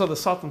 And so the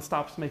Satan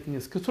stops making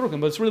his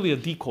keturkim, but it's really a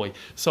decoy.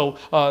 So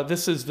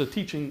this is the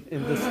teaching,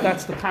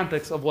 that's the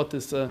context of what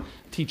this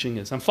teaching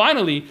is. And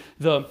finally,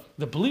 the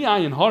bli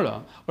ayin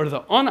hara, or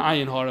the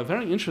un-ayin hara,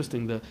 very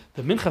interesting, the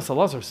Minchas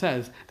Elazar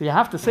says that you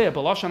have to say it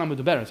b'lashon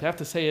hameduberes, you have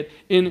to say it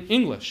in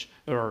English,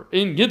 or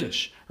in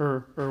Yiddish,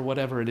 or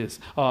whatever it is.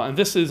 And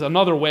this is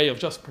another way of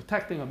just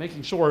protecting and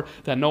making sure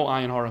that no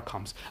ayin hara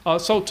comes.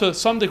 So to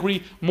some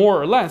degree,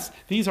 more or less,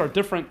 these are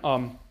different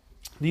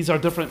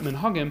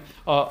minhagim,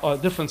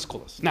 different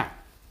schools. Now,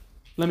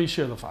 let me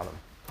share the following.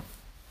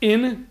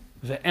 In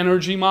the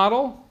energy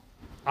model,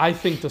 I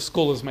think the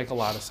skulas make a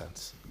lot of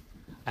sense.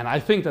 And I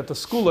think that the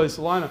skula is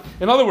the line up.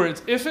 In other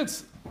words,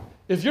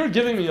 if you're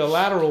giving me a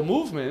lateral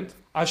movement,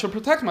 I should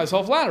protect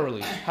myself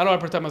laterally. How do I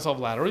protect myself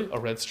laterally? A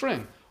red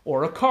string,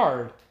 or a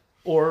card,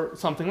 or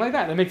something like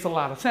that. It makes a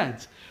lot of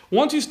sense.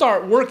 Once you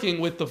start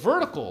working with the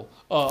vertical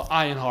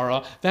ayin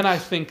hara, then I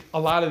think a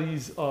lot of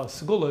these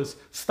segulas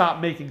stop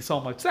making so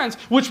much sense,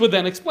 which would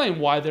then explain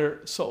why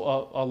they're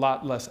so a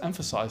lot less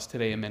emphasized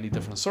today in many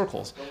different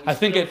circles.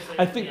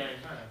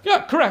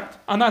 Yeah, correct.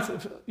 And that's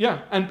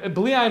and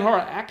bli ayin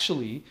hara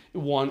actually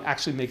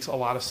makes a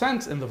lot of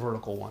sense in the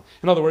vertical one.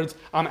 In other words,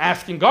 I'm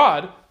asking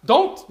God,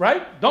 don't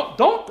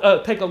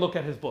take a look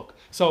at his book.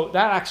 So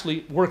that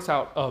actually works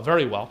out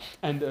very well.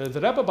 And the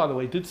Rebbe, by the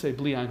way, did say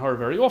bli ayin hara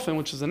very often,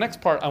 which is the next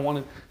part I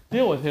want to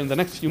deal with here in the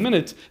next few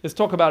minutes, is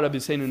talk about Rabbi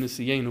Seinu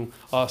Nisiyenu.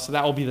 So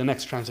that will be the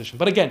next transition.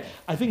 But again,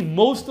 I think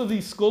most of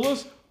these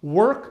skulas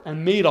work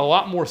and made a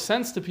lot more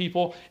sense to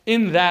people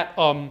in that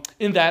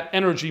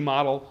energy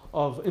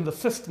model in the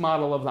fist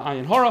model of the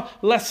ayin hara,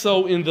 less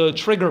so in the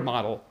trigger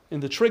model, in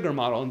the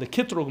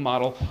kitrug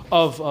model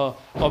of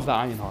the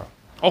ayin hara.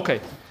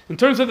 Okay, in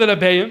terms of the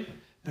Rebbeim,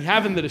 we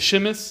have in the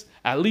Rishimis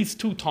at least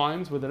 2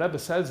 times where the Rebbe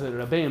says that the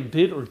Rebbeim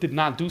did or did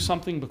not do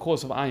something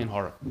because of ayin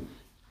hara.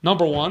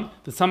 Number 1,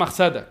 the Tzemach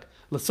Tzedek,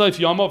 l'soif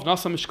yamav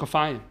nasa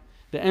mishkafayim.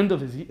 The end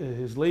of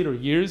his later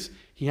years,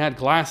 he had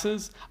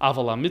glasses,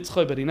 avala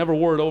mitzchay, but he never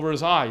wore it over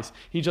his eyes.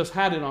 He just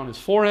had it on his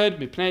forehead,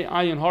 mipnei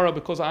ayin hara,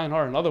 because of ayin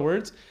hara. In other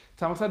words,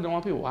 Tzemach Tzedek didn't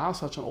want people, wow,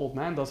 such an old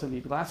man doesn't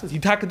need glasses. He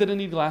didn't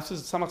need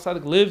glasses. Tzemach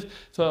Tzedek lived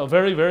to a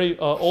very, very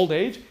old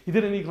age. He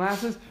didn't need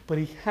glasses, but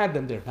he had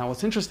them there. Now,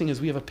 what's interesting is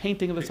we have a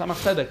painting of the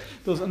Tzemach Tzedek.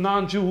 There was a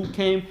non-Jew who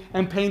came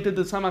and painted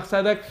the Tzemach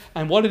Tzedek,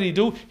 and what did he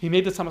do? He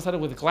made the Tzemach Tzedek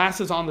with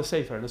glasses on the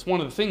sefer. And it's one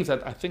of the things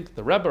that I think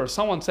the Rebbe or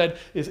someone said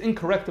is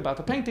incorrect about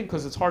the painting,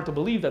 because it's hard to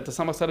believe that the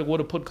Tzemach Tzedek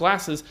would have put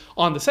glasses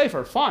on the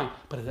sefer. Fine,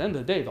 but at the end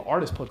of the day, the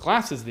artist put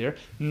glasses there,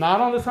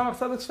 not on the Tzemach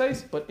Tzedek's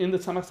face, but in the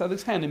Tzemach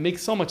Tzedek's hand. It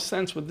makes so much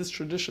sense with this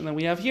tradition that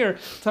we have here.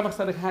 Tzemach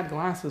Tzedek had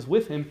glasses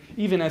with him,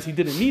 even as he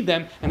didn't need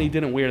them, and he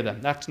didn't wear them.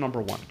 That's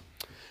number 1.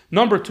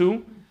 Number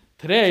 2,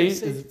 today...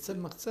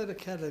 Tzemach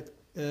Tzedek had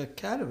a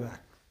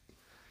cataract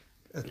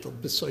at the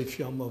B'soif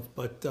Yomov,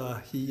 but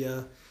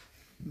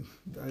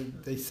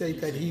they say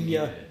that he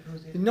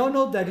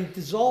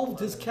dissolved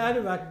his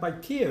cataract by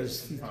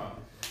tears.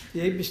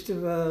 The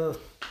Eibishter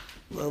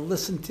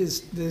listened to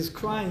his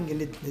crying, and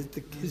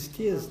his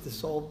tears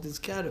dissolved his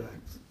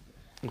cataracts.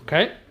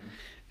 Okay.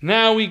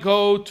 Now we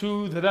go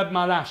to the Reb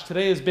Marash.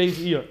 Today is Beis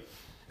Iyar.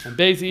 And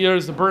Beis Iyar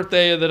is the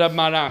birthday of the Reb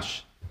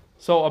Marash.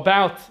 So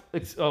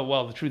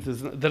the truth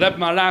is, the Reb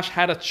Marash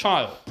had a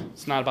child.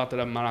 It's not about the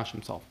Reb Marash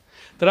himself.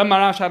 The Reb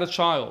Marash had a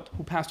child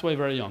who passed away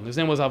very young. His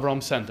name was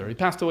Avram Sender. He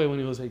passed away when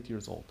he was 8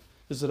 years old.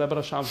 This is the Rebbe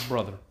Rashav's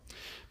brother.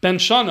 Ben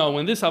Shana,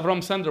 when this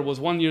Avram Sender was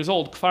 1 year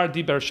old, Kfar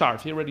Diber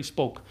Sharf, he already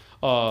spoke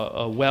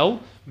well.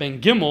 Ben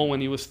Gimel,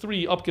 when he was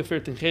 3,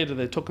 upgefirt in Cheder,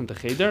 they took him to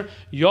Cheder.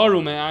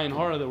 Yaru me ayin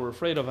hara, they were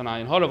afraid of an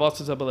ayin hara.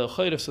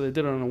 So they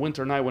did it on a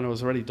winter night when it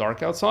was already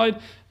dark outside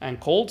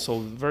and cold, so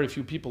very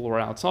few people were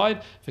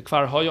outside.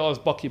 V'kfar haya is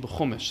baki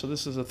b'chumash. So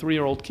this is a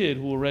 3-year-old kid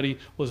who already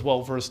was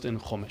well versed in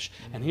chumash.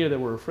 And here they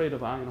were afraid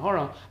of ayin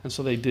hara, and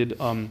so they did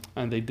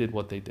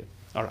what they did.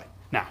 All right.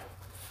 Now,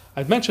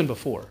 I've mentioned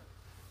before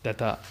that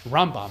the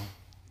Rambam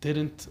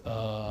didn't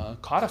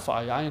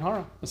codify ayin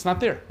hara. It's not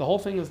there. The whole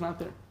thing is not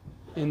there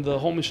in the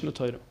whole Mishnah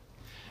Torah.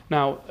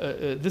 Now,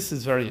 this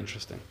is very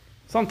interesting.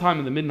 Sometime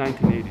in the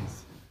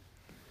mid-1980s,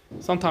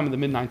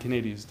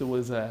 there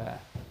was an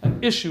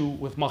issue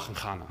with Machan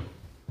Chana.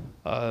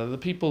 The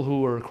people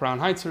who were Crown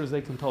Heitzers,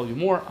 they can tell you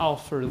more. I'll,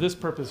 for this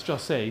purpose,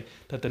 just say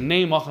that the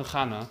name Machan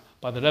Chana,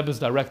 by the Rebbe's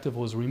directive,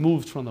 was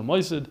removed from the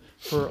Moised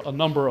for a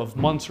number of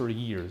months or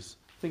years.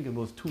 I think it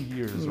was 2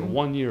 years or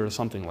 1 year or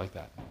something like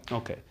that.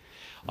 Okay.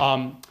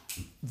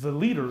 The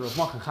leader of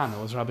Machan Chana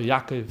was Rabbi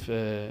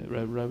Yaakov,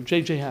 Rabbi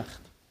J.J. Hecht,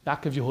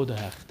 Yaakov Yehuda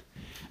Hecht.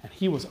 And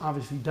he was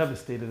obviously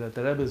devastated that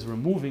the Rebbe is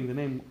removing the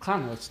name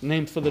Chana. It's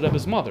named for the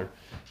Rebbe's mother.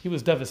 He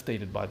was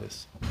devastated by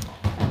this.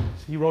 And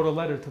he wrote a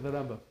letter to the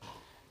Rebbe.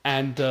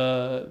 And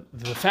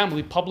the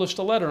family published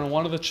a letter in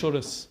one of the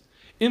Churas.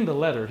 In the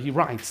letter, he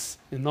writes,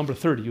 in number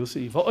 30, you'll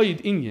see,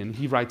 V'oid Inyan,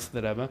 he writes to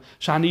the Rebbe,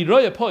 Shani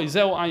roya po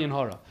zeu ayin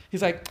hara.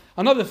 He's like,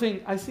 another thing,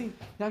 I see,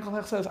 Yankel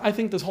Hech says, I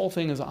think this whole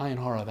thing is ayin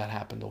hara that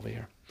happened over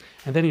here.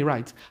 And then he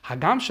writes,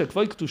 Hagam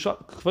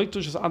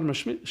shekvaytushas adma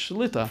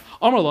shlita,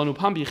 Amar lanu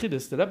pam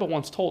b'yichidis, the Rebbe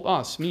once told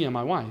us, me and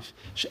my wife,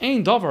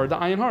 she'ein davar the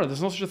ayin hara,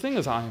 there's no such a thing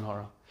as ayin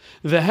hara.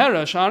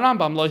 V'hera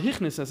sha'arambam lo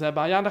hichnis ezeh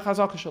ba'yad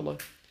ha'chazaka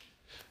shaloi.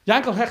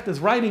 Yankel Hecht is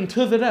writing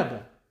to the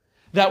Rebbe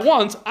that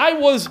once I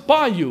was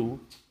by you,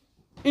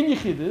 in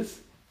Yechidus,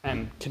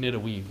 and Kinora,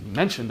 we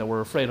mentioned that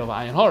we're afraid of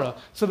ayin hara.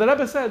 So the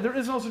Rebbe said there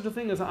is no such a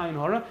thing as ayin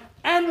hara,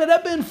 and the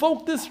Rebbe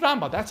invoked this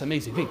Rambam. That's an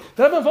amazing thing.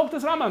 The Rebbe invoked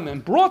this Rambam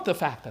and brought the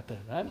fact that the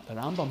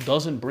Rambam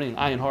doesn't bring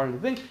ayin hara in the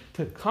thing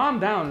to calm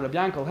down Rabbi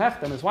Yankel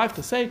Hecht and his wife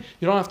to say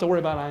you don't have to worry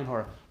about ayin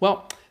hara.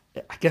 Well,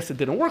 I guess it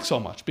didn't work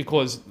so much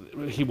because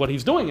what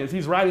he's doing is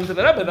he's writing to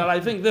the Rebbe that I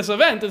think this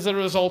event is a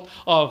result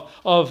of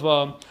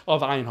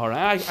Ayin Hara.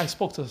 I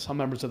spoke to some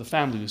members of the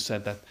family who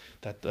said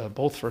that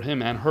both for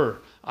him and her,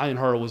 Ayin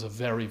Hara was a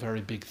very,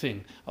 very big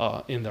thing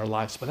in their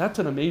lives. But that's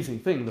an amazing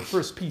thing. The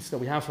first piece that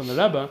we have from the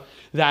Rebbe,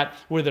 that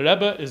where the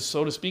Rebbe is,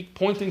 so to speak,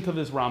 pointing to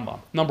this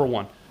Rambam. Number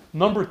one.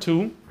 Number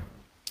two,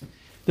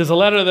 there's a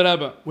letter to the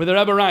Rebbe where the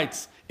Rebbe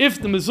writes,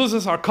 if the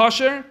mezuzahs are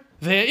kosher,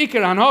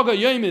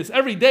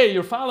 every day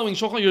you're following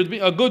Shulchan, you're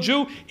a good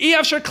Jew.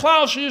 There's no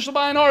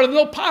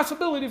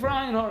possibility for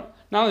Ayin Hara.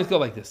 Now let's go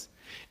like this.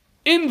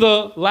 In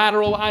the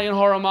lateral Ayin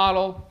Hara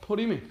model, what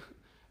do you mean?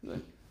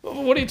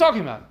 What are you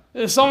talking about?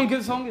 Someone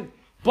gets.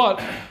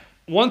 But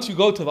once you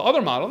go to the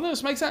other model,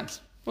 this makes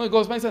sense. Well,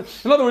 it makes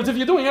sense. In other words, if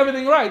you're doing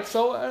everything right,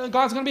 so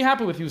God's going to be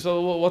happy with you.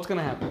 So what's going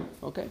to happen?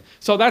 Okay.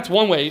 So that's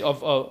one way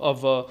of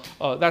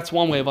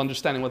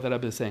understanding what the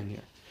Rebbe is saying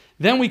here.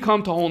 Then we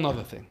come to a whole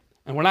other thing.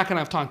 And we're not going to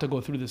have time to go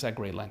through this at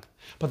great length.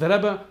 But the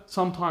Rebbe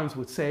sometimes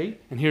would say,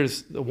 and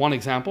here's one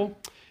example,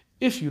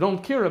 if you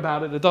don't care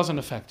about it, it doesn't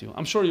affect you.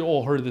 I'm sure you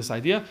all heard this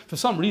idea. For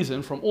some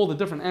reason, from all the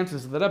different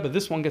answers of the Rebbe,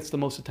 this one gets the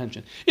most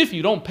attention. If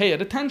you don't pay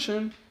it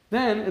attention,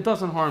 then it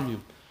doesn't harm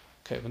you.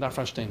 Okay, we're not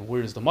frustrating.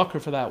 Where is the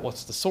mucker for that?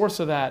 What's the source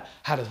of that?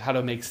 How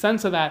to make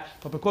sense of that?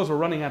 But because we're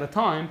running out of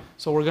time,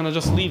 so we're going to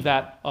just leave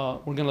that.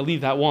 We're going to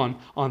leave that one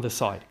on the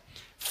side.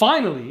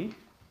 Finally,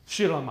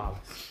 Shir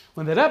HaMalos.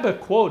 When the Rebbe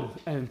quoted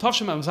in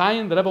Tavshim Am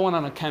Zayin, the Rebbe went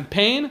on a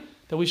campaign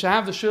that we should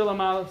have the Shir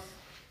HaMalos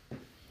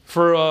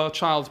for a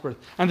child's birth.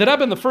 And the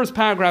Rebbe in the first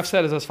paragraph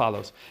said as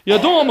follows.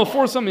 It's well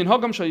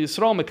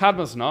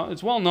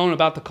known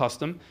about the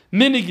custom.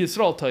 Minig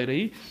Yisrael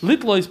Toirei,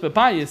 Litlois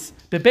Bebayis,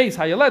 Bebeis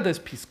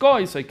Hayaledes,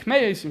 Piskois,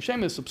 Oikmeis,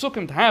 Yimshemis,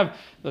 Psukim, to have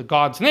the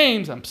God's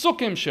names, and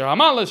Psukim, Shir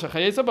HaMalos,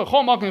 Shechayesa,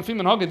 Bechol Malkim,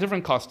 Fim, and Haga,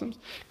 different customs.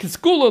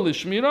 Kiskula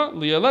Lishmira,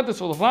 Lialedes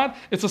Olaflad,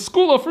 it's a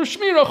skula for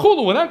Shmira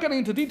Chulu. Without getting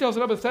into details,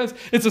 the Rebbe says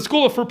it's a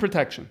skula for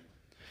protection.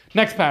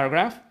 Next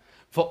paragraph.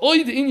 There's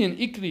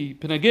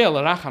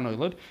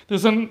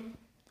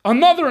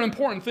another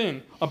important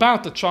thing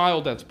about the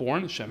child that's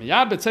born,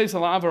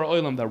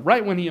 that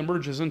right when he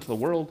emerges into the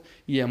world,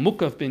 he's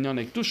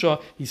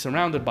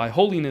surrounded by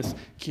holiness,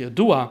 things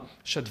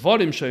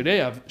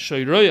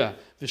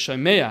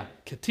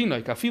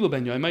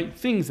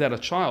that a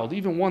child,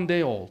 even 1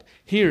 day old,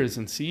 hears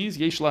and sees,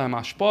 it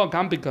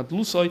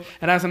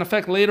has an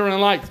effect later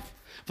in life.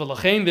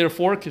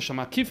 Therefore,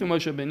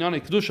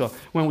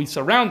 when we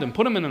surround him,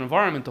 put him in an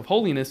environment of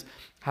holiness,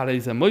 so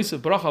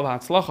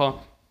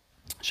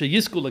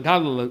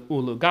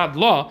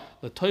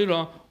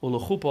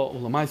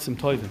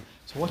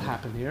what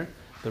happened here?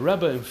 The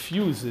Rebbe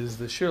infuses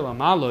the Shir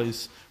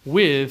HaMalos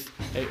with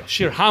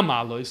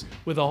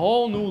a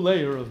whole new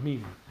layer of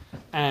meaning.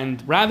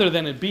 And rather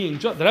than it being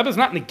just, the Rebbe is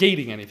not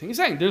negating anything. He's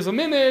saying there's a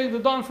minhag, the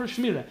dawn for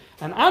Shmira.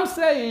 And I'm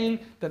saying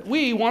that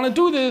we want to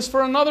do this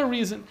for another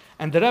reason.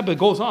 And the Rebbe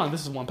goes on,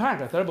 this is one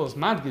paragraph, the Rebbe is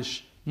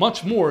madgish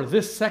much more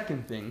this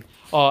second thing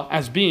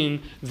as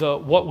being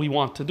what we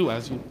want to do.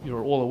 As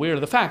you're all aware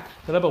of the fact,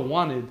 the Rebbe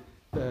wanted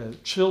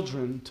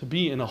children to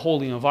be in a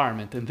holy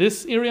environment in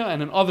this area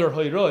and in other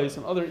hoirois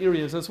and other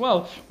areas as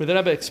well, where the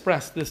Rebbe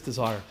expressed this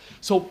desire.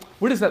 So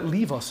where does that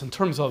leave us in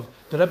terms of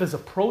the Rebbe's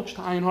approach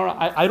to Ayin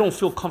Hara? I don't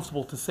feel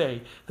comfortable to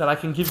say that I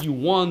can give you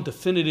one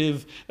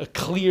definitive,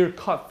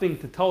 clear-cut thing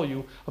to tell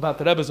you about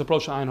the Rebbe's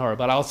approach to Ayin Hara,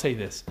 but I'll say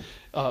this.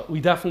 We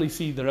definitely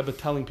see the Rebbe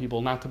telling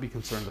people not to be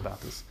concerned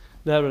about this.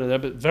 The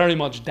Rebbe very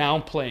much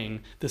downplaying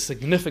the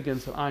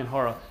significance of Ayin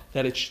Hara,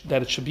 that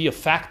it should be a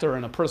factor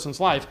in a person's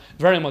life,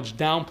 very much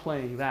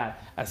downplaying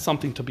that as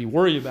something to be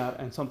worried about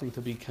and something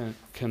to be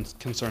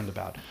concerned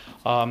about.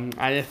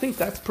 I think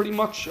that's pretty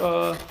much.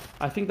 What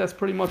you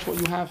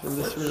have in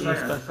this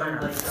respect.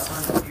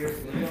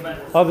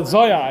 Oh, the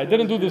Zohar. I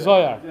didn't do the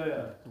Zohar.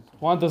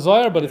 Want the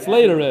Zohar, but it's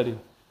late already.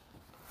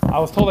 I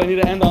was told I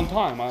need to end on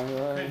time.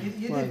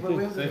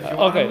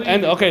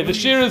 Okay. The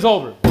shir is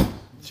over.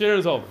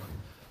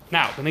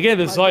 Now, and again,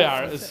 the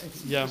Zohar is,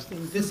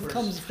 This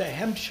comes the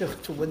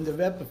hemshech to when the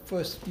Rebbe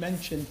first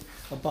mentioned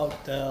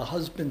about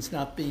husbands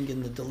not being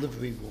in the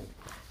delivery room.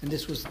 And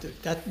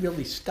that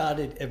really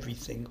started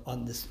everything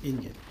on this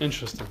Indian.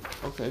 Interesting.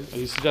 Okay. Are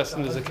you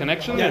suggesting there's a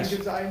connection? Yes.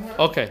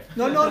 Okay.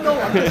 No.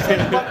 I'm just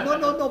saying,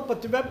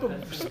 but the Rebbe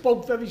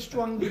spoke very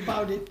strongly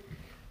about it.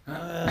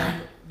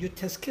 It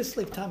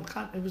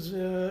was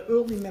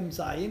early Mem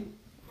Zayin.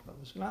 I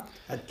was not,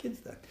 had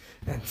kids then.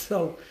 And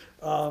so,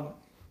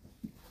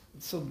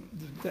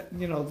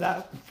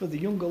 that for the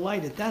younger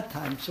light at that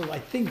time. So I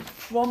think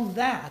from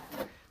that,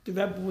 the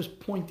Rebbe was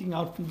pointing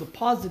out from the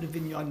positive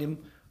in Yonim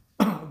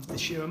of the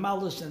Shir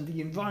HaMalos and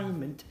the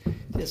environment.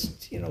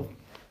 Just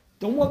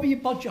don't worry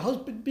about your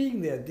husband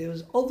being there.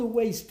 There's other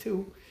ways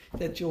too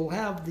that you'll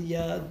have the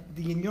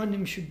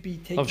Yonim should be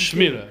taken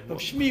care of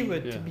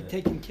Shmira to be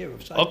taken care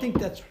of. So I think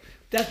that's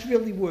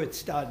really where it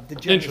started. The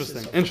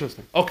genesis.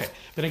 Interesting. Okay,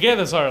 but again,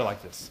 the Zohar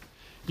like this.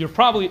 You're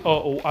probably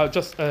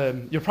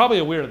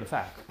aware of the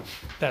fact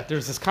that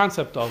there's this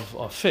concept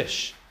of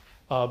fish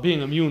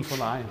being immune from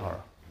the Ayin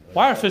Hara.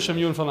 Why are fish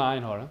immune from the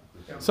Ayin Hara?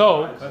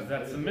 So Because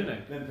that's the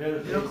minute.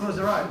 They don't close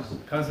their eyes.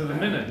 Because of the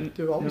minute.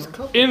 They're always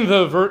covered. in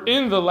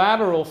the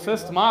lateral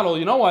fist model,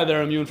 you know why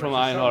they're immune from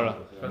ayin hara?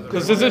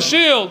 Because there's a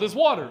shield, there's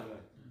water.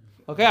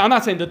 Okay, I'm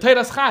not saying the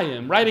Teiras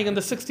Chaim, writing in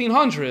the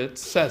 1600s,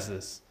 says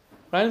this.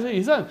 Right?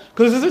 He said,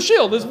 because there's a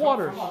shield, there's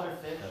water.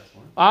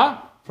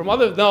 From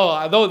other,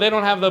 no, though they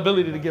don't have the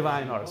ability to give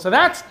ayin hara. So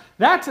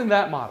that's in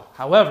that model.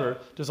 However,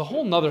 there's a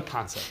whole nother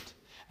concept.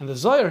 And the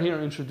Zohar here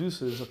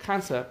introduces a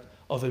concept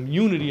of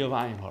immunity of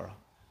ayin hara.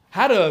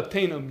 How to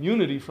obtain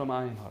immunity from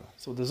ayin hara.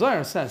 So what the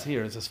Zohar says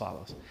here is as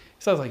follows. He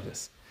says like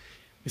this.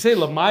 We say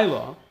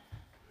Lamaila,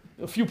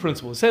 a few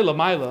principles. We say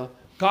Lamaila,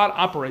 God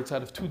operates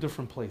out of two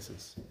different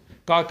places.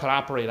 God could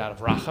operate out of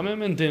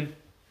Rachamim and Din.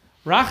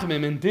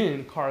 Rachamim and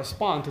Din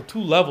correspond to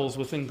two levels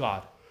within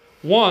God.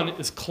 One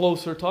is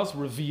closer to us,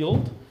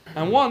 revealed,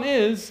 and one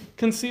is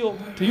concealed.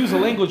 To use a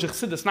language of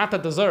Chassidus, not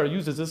that the Zohar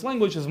uses this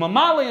language, is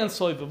Mamale and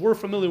Soiviv. We're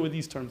familiar with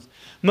these terms.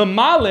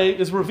 Mamale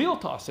is revealed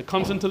to us. It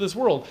comes into this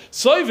world.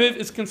 Soiviv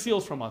is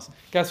concealed from us.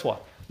 Guess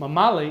what?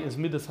 Mamale is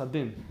Midas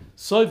Hadin.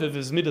 Soiviv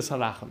is Midas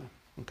Harachamim.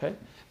 Okay?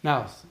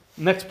 Now,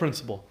 next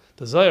principle.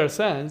 The Zohar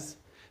says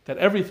that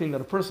everything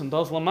that a person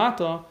does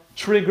lamata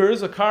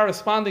triggers a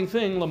corresponding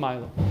thing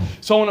lamaila.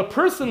 So when a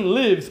person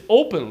lives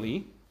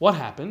openly, what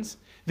happens?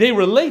 They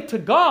relate to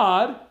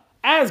God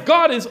as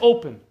God is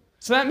open.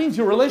 So that means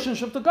your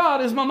relationship to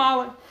God is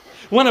mamale.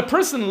 When a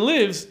person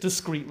lives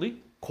discreetly,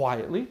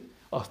 quietly,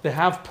 they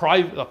have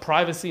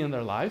privacy in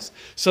their lives.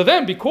 So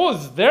then,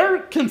 because they're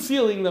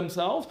concealing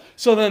themselves,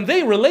 so then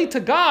they relate to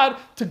God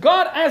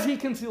as He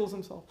conceals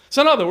Himself.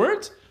 So in other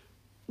words,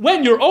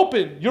 when you're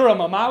open, you're a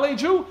mamale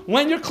Jew.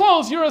 When you're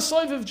closed, you're a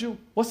soiviv Jew.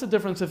 What's the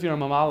difference if you're a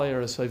mamale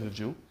or a soiviv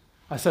Jew?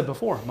 I said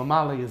before,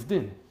 mamale is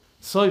din.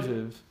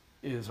 Soiviv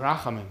is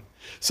rachamim.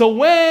 So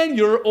when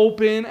you're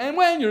open and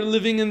when you're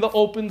living in the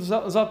open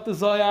Zot the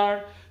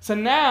Zohar, so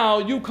now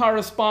you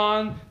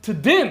correspond to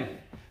din.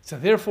 So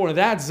therefore, in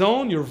that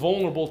zone, you're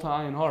vulnerable to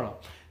ayin hara.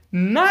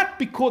 Not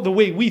because the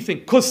way we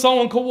think, because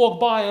someone could walk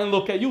by and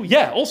look at you.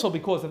 Yeah, also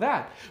because of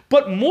that.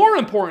 But more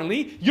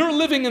importantly, you're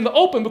living in the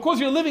open. Because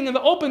you're living in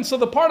the open, so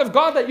the part of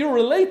God that you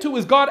relate to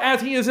is God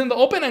as He is in the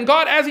open, and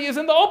God as He is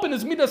in the open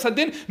is Midas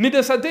Hadin.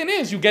 Midas Hadin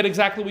is you get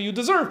exactly what you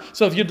deserve.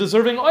 So if you're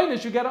deserving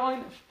oynish, you get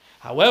oynish.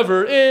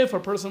 However, if a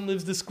person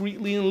lives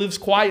discreetly and lives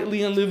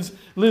quietly and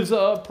lives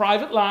a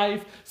private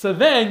life, so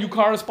then you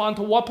correspond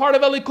to what part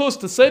of Elikus?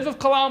 To Seiv of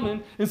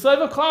Kalamin. In Seiv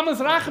of Kalamin is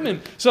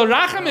Rachamim. So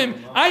Rachamim,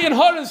 ayin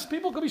haras,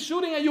 people could be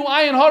shooting at you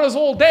ayin haras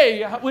all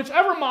day.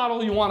 Whichever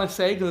model you want to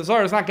say, because the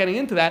Zohar is not getting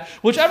into that,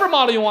 whichever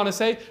model you want to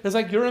say, is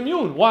like you're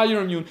immune. Why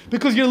you're immune?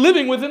 Because you're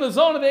living within a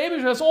zone of the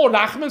Eibush. That's all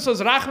Rachamim, so it's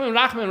Rachamim,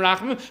 Rachamim,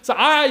 Rachamim. So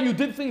you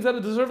did things that are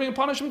deserving of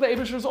punishment, the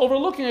Eibush is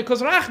overlooking it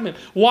because Rachamim.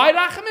 Why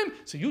Rachamim?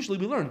 So usually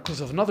we learn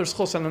because of another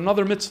schos and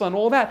another mitzvah and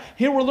all that.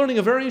 Here we're learning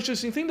a very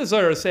interesting thing the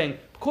Zohar is saying,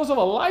 because of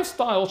a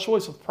lifestyle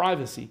choice of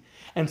privacy.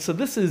 And so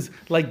this is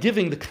like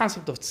giving the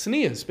concept of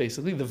tznius,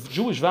 basically, the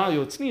Jewish value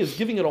of tznius,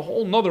 giving it a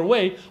whole nother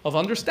way of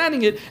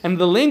understanding it. And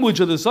the language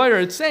of the Zohar,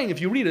 it's saying, if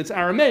you read it, it's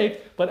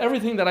Aramaic, but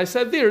everything that I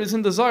said there is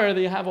in the Zohar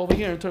that you have over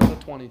here in terms of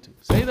 22.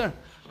 Say there?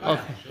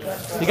 Okay.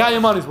 You got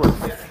your money's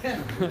worth.